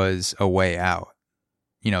there was a way out.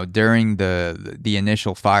 During the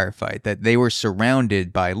initial firefight, that they were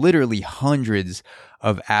surrounded by literally hundreds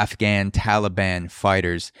of Afghan Taliban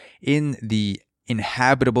fighters in the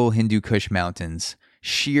inhabitable Hindu Kush mountains,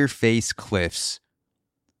 sheer face cliffs,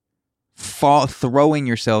 throwing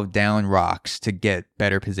yourself down rocks to get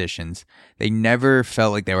better positions. They never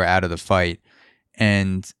felt like they were out of the fight.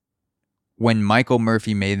 And when Michael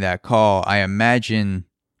Murphy made that call, I imagine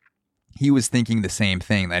he was thinking the same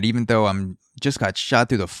thing, that even though I'm just got shot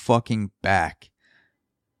through the fucking back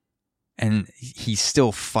and he's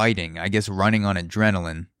still fighting, I guess running on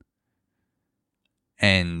adrenaline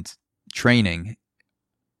and training,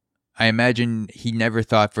 I imagine he never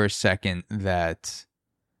thought for a second that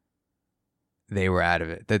they were out of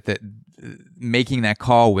it. That making that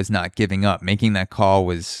call was not giving up. Making that call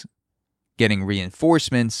was getting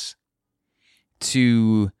reinforcements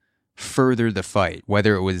to further the fight,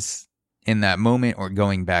 whether it was in that moment or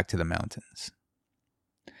going back to the mountains.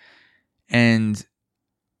 And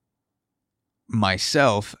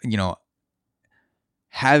myself,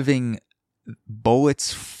 having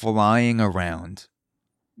bullets flying around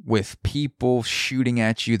with people shooting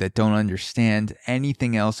at you that don't understand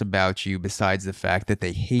anything else about you besides the fact that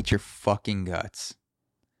they hate your fucking guts.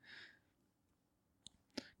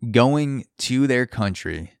 Going to their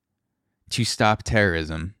country to stop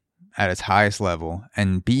terrorism at its highest level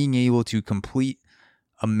and being able to complete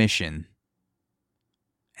a mission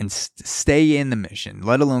and stay in the mission,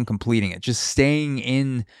 let alone completing it, just staying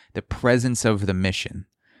in the presence of the mission,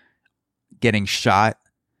 getting shot,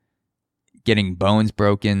 getting bones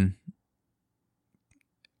broken,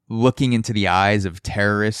 looking into the eyes of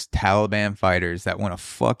terrorist Taliban fighters that want to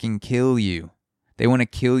fucking kill you. They want to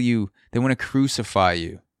kill you. They want to crucify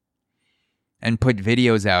you. And put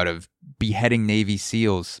videos out of beheading Navy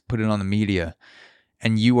SEALs, put it on the media.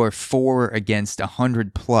 And you are 4 against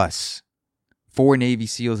 100 plus. 4 Navy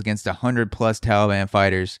SEALs against 100 plus Taliban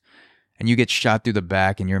fighters. And you get shot through the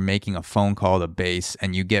back and you're making a phone call to base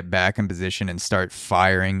and you get back in position and start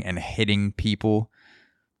firing and hitting people,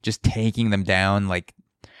 just taking them down like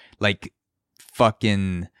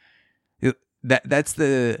fucking that's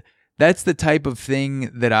the type of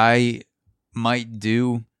thing that I might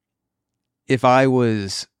do if I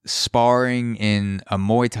was sparring in a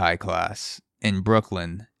Muay Thai class in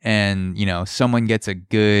Brooklyn and, someone gets a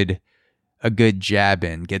good jab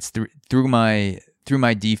in, gets through my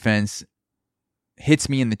defense, hits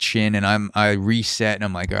me in the chin, and I reset and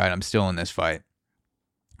I'm like, all right, I'm still in this fight.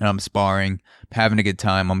 And I'm sparring, having a good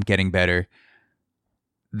time, I'm getting better.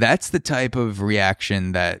 That's the type of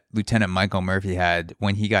reaction that Lieutenant Michael Murphy had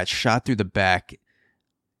when he got shot through the back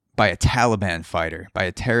by a Taliban fighter, by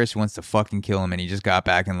a terrorist who wants to fucking kill him, and he just got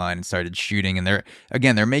back in line and started shooting. And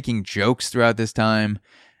they're making jokes throughout this time.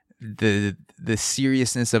 The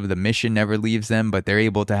seriousness of the mission never leaves them, but they're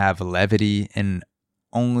able to have levity in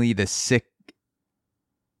only the sick,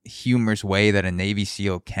 humorous way that a Navy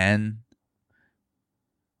SEAL can,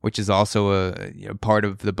 which is also a part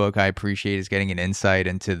of the book I appreciate, is getting an insight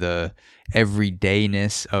into the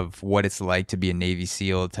everydayness of what it's like to be a Navy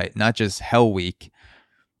SEAL type, not just Hell Week,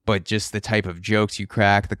 but just the type of jokes you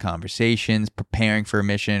crack, the conversations, preparing for a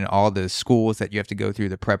mission, all the schools that you have to go through,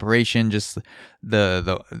 the preparation, just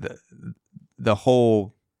the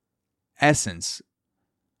whole essence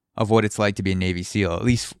of what it's like to be a Navy SEAL, at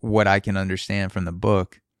least what I can understand from the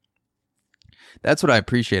book. That's what I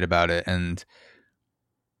appreciate about it. And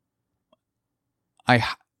I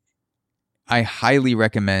highly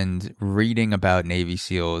recommend reading about Navy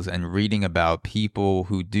SEALs and reading about people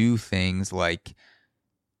who do things like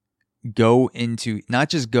not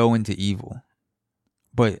just go into evil,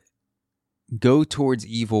 but go towards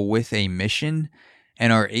evil with a mission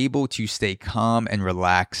and are able to stay calm and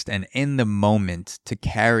relaxed and in the moment to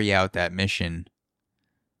carry out that mission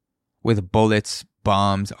with bullets,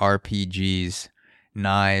 bombs, RPGs,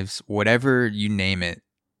 knives, whatever you name it.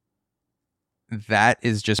 That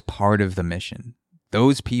is just part of the mission.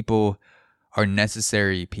 Those people are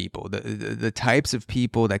necessary people. The types of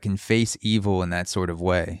people that can face evil in that sort of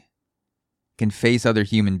way, can face other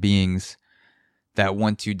human beings that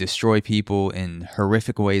want to destroy people in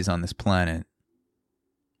horrific ways on this planet.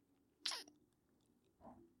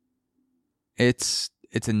 It's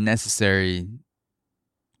a necessary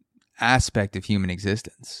aspect of human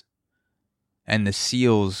existence. And the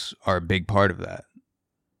SEALs are a big part of that.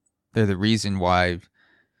 They're the reason why,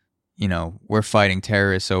 we're fighting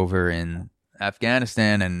terrorists over in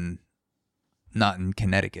Afghanistan and not in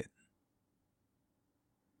Connecticut.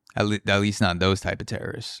 At least not those type of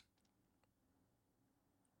terrorists.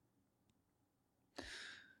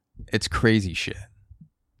 It's crazy shit.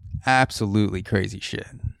 Absolutely crazy shit.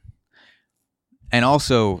 And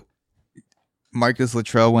also, Marcus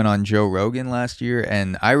Luttrell went on Joe Rogan last year,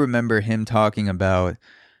 and I remember him talking about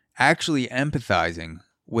actually empathizing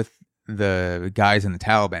with the guys in the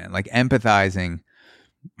Taliban, like empathizing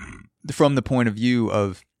from the point of view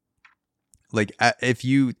of, like, if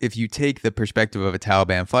you take the perspective of a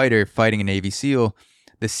Taliban fighter fighting a Navy SEAL,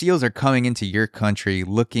 the SEALs are coming into your country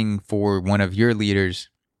looking for one of your leaders,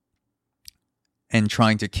 and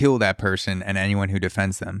trying to kill that person and anyone who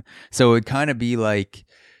defends them. So it would kind of be like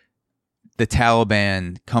the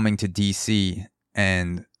Taliban coming to DC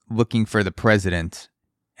and looking for the president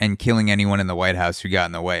and killing anyone in the White House who got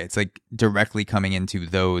in the way. It's like directly coming into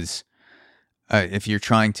those. If you're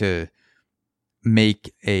trying to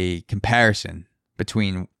make a comparison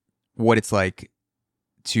between what it's like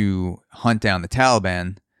to hunt down the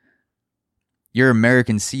Taliban, your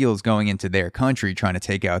American SEALs going into their country trying to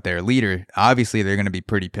take out their leader, obviously they're going to be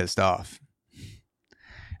pretty pissed off.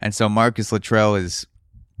 And so Marcus Luttrell is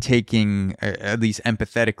taking, at least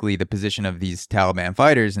empathetically, the position of these Taliban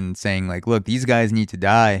fighters and saying, like, look, these guys need to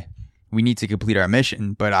die. We need to complete our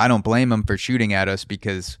mission, but I don't blame them for shooting at us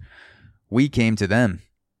because we came to them.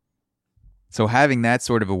 So having that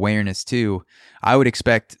sort of awareness too, I would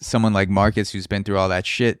expect someone like Marcus, who's been through all that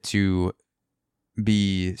shit, to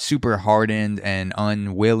be super hardened and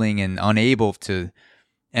unwilling and unable to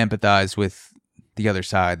empathize with the other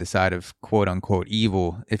side, the side of quote unquote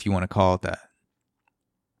evil, if you want to call it that.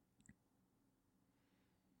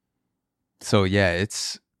 So yeah,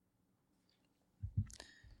 it's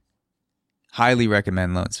highly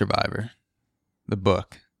recommend Lone Survivor, the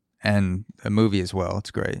book, and a movie as well.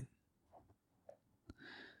 It's great.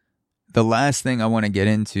 The last thing I want to get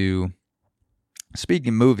into, speaking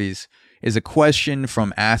of movies, is a question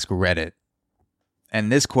from Ask Reddit.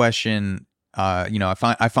 And this question,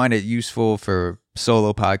 I find it useful for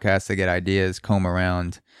solo podcasts to get ideas, comb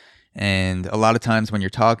around. And a lot of times when you're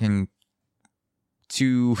talking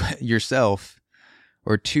to yourself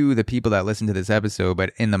or to the people that listen to this episode,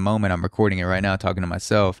 but in the moment I'm recording it right now, talking to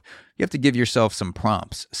myself, you have to give yourself some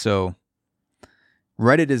prompts. So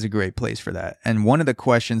Reddit is a great place for that. And one of the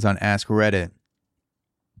questions on Ask Reddit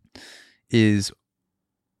is,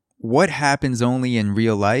 what happens only in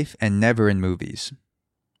real life and never in movies?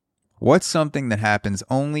 What's something that happens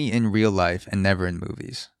only in real life and never in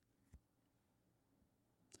movies?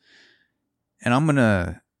 And I'm going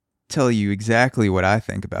to tell you exactly what I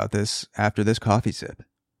think about this after this coffee sip.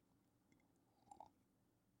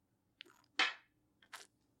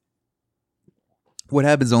 What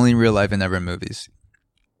happens only in real life and never in movies?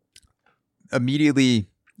 Immediately,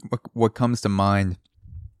 what comes to mind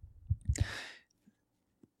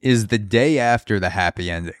is the day after the happy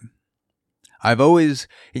ending. I've always,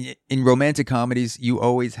 in romantic comedies, you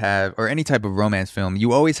always have, or any type of romance film,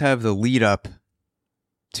 you always have the lead up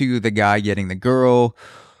to the guy getting the girl,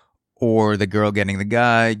 or the girl getting the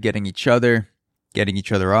guy, getting each other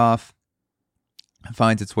off. It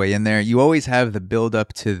finds its way in there. You always have the build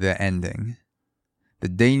up to the ending, the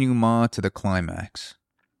denouement to the climax.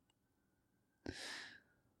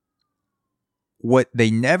 What they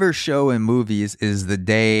never show in movies is the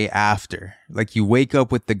day after. Like, you wake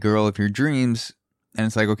up with the girl of your dreams, and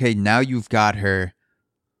it's like, okay, now you've got her.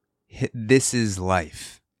 This is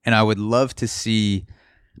life. And I would love to see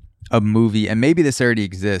a movie, and maybe this already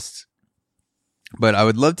exists, but I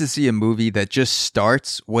would love to see a movie that just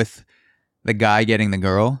starts with the guy getting the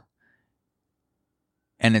girl,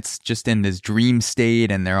 and it's just in this dream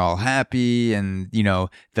state and they're all happy. And, you know,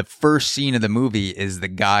 the first scene of the movie is the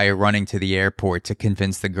guy running to the airport to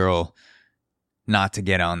convince the girl not to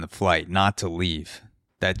get on the flight, not to leave.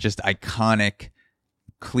 That just iconic,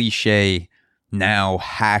 cliche, now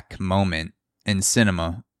hack moment in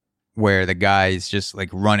cinema where the guy's just like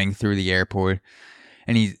running through the airport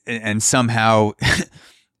and somehow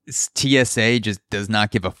TSA just does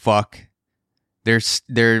not give a fuck.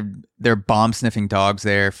 They're bomb sniffing dogs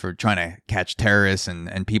there for trying to catch terrorists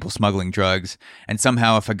and people smuggling drugs. And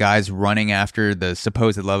somehow if a guy's running after the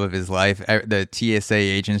supposed love of his life, the TSA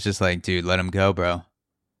agent's just like, dude, let him go, bro.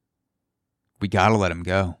 We gotta let him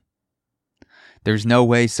go. There's no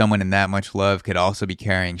way someone in that much love could also be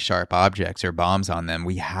carrying sharp objects or bombs on them.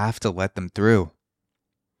 We have to let them through.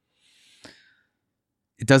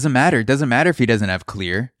 It doesn't matter. It doesn't matter if he doesn't have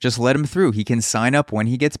clear. Just let him through. He can sign up when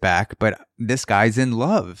he gets back, but this guy's in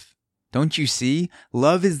love. Don't you see?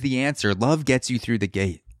 Love is the answer. Love gets you through the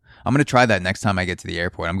gate. I'm going to try that next time I get to the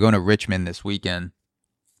airport. I'm going to Richmond this weekend.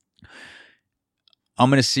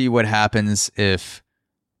 I'm going to see what happens if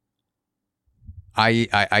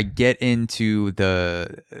I get into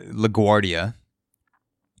the LaGuardia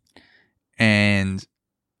and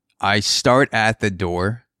I start at the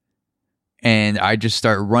door. And I just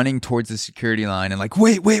start running towards the security line and like,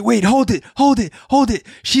 wait, hold it.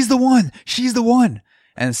 She's the one.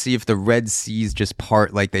 And see if the Red Seas just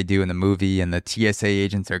part like they do in the movie and the TSA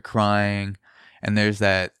agents are crying. And there's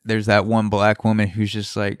that one black woman who's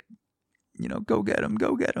just like, you know, go get him.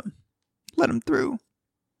 Let him through.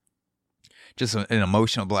 Just an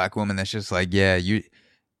emotional black woman that's just like, yeah, you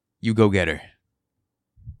go get her.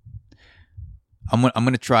 I'm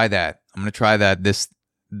gonna try that. I'm gonna try that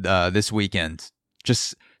this weekend.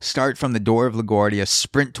 Just start from the door of LaGuardia,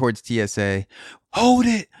 sprint towards TSA. Hold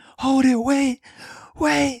it, wait.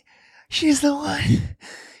 She's the one.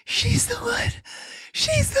 She's the one.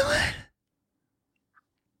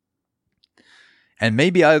 And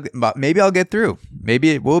maybe I'll get through.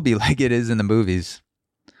 Maybe it will be like it is in the movies.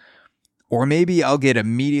 Or maybe I'll get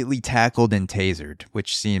immediately tackled and tasered,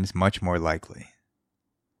 which seems much more likely.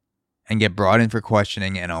 And get brought in for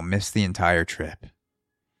questioning, and I'll miss the entire trip.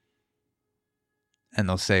 And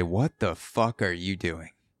they'll say, "What the fuck are you doing?"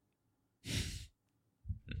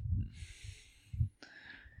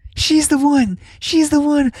 She's the one.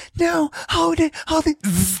 No, hold it.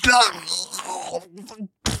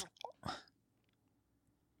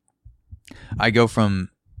 I go from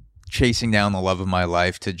chasing down the love of my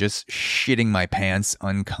life to just shitting my pants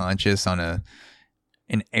unconscious on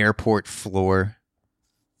an airport floor.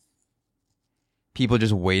 People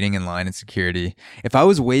just waiting in line in security. If I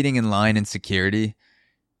was waiting in line in security,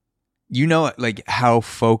 you know, like how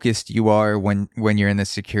focused you are when you're in the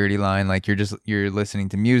security line. Like you're listening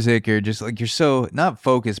to music. You're just like, you're so not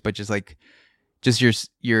focused, but just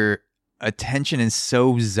your attention is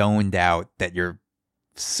so zoned out that you're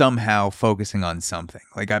somehow focusing on something.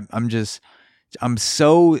 Like you're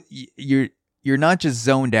not just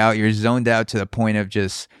zoned out. You're zoned out to the point of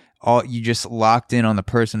you just locked in on the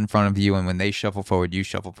person in front of you, and when they shuffle forward, you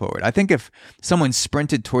shuffle forward. I think if someone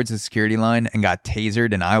sprinted towards the security line and got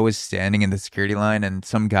tasered, and I was standing in the security line, and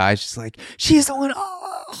some guy's just like, "She's the one,"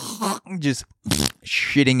 just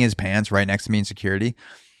shitting his pants right next to me in security,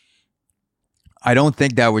 I don't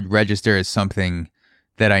think that would register as something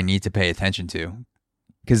that I need to pay attention to,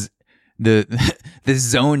 because the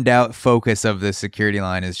zoned out focus of the security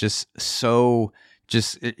line is just so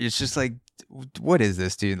it's just like, what is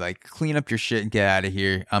this, dude? Like, clean up your shit and get out of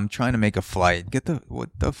here. I'm trying to make a flight.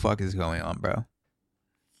 What the fuck is going on, bro?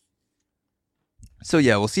 So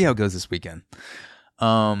yeah, we'll see how it goes this weekend.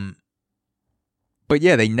 But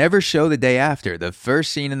yeah, they never show the day after. The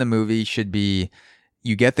first scene in the movie should be,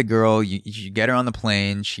 you get the girl, you get her on the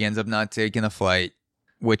plane, she ends up not taking the flight,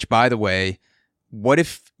 which, by the way, what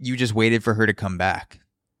if you just waited for her to come back?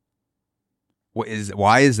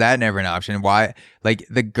 Why is that never an option? Why, like,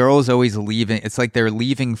 the girl's always leaving. It's like they're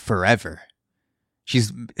leaving forever.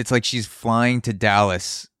 It's like she's flying to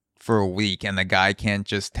Dallas for a week, and the guy can't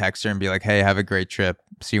just text her and be like, "Hey, have a great trip.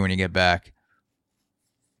 See you when you get back."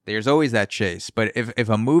 There's always that chase. But if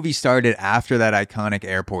a movie started after that iconic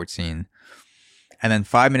airport scene, and then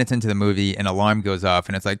 5 minutes into the movie, an alarm goes off,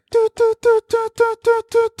 and it's like,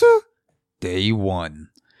 day one,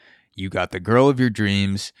 you got the girl of your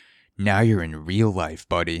dreams. Now you're in real life,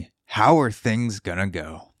 buddy. How are things gonna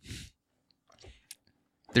go?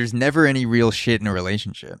 There's never any real shit in a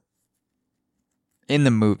relationship in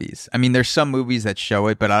the movies. I mean, there's some movies that show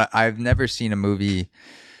it, but I've never seen a movie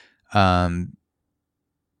that's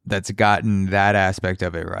gotten that aspect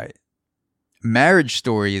of it right. Marriage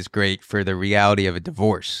Story is great for the reality of a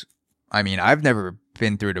divorce. I mean, I've never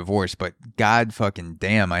been through a divorce, but god fucking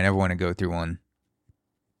damn, I never want to go through one.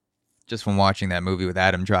 Just from watching that movie with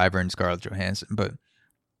Adam Driver and Scarlett Johansson. But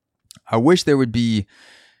I wish there would be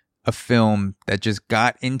a film that just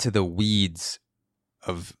got into the weeds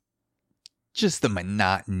of just the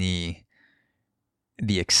monotony,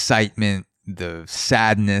 the excitement, the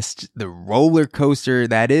sadness, the roller coaster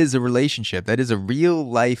that is a relationship. That is a real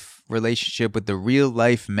life relationship with the real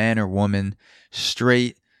life man or woman,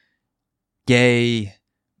 straight, gay,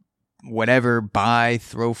 whatever, bi,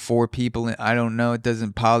 throw 4 people in, I don't know, it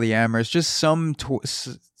doesn't, polyamorous, just some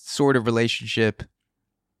sort of relationship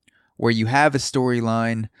where you have a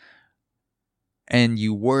storyline and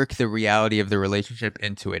you work the reality of the relationship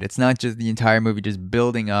into it. It's not just the entire movie just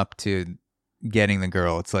building up to getting the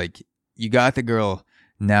girl. It's like, you got the girl,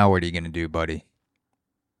 now what are you going to do, buddy?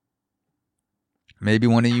 Maybe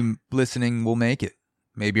one of you listening will make it.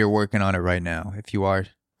 Maybe you're working on it right now. If you are,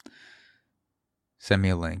 send me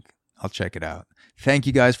a link. I'll check it out. Thank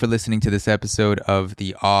you guys for listening to this episode of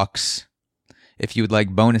The Aux. If you would like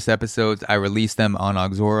bonus episodes, I release them on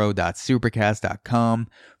auxoro.supercast.com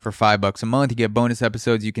for $5 a month. You get bonus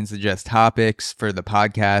episodes. You can suggest topics for the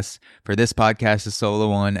podcast. For this podcast, a solo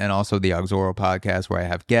one, and also the Auxoro podcast where I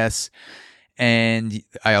have guests. And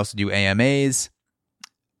I also do AMAs.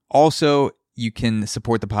 Also, you can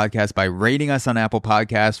support the podcast by rating us on Apple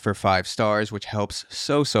Podcasts for 5 stars, which helps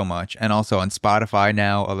so much. And also on Spotify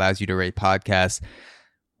now allows you to rate podcasts.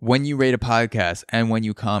 When you rate a podcast and when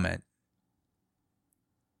you comment,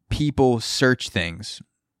 people search things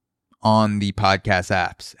on the podcast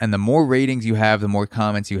apps. And the more ratings you have, the more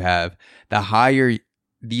comments you have, the higher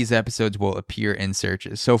these episodes will appear in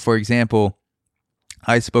searches. So for example,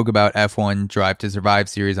 I spoke about F1 Drive to Survive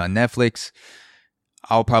series on Netflix.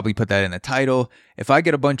 I'll probably put that in the title. If I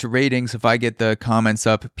get a bunch of ratings, if I get the comments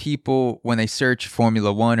up, people, when they search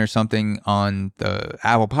Formula One or something on the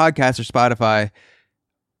Apple Podcast or Spotify,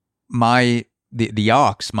 my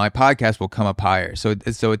podcast will come up higher. So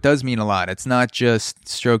it does mean a lot. It's not just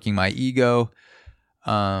stroking my ego.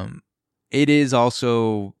 It is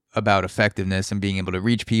also about effectiveness and being able to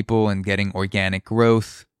reach people and getting organic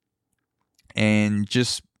growth and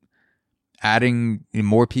just adding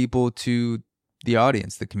more people to the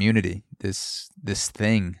audience, the community, this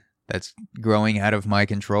thing that's growing out of my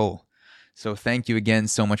control. So thank you again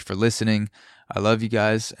so much for listening. I love you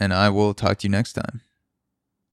guys, and I will talk to you next time.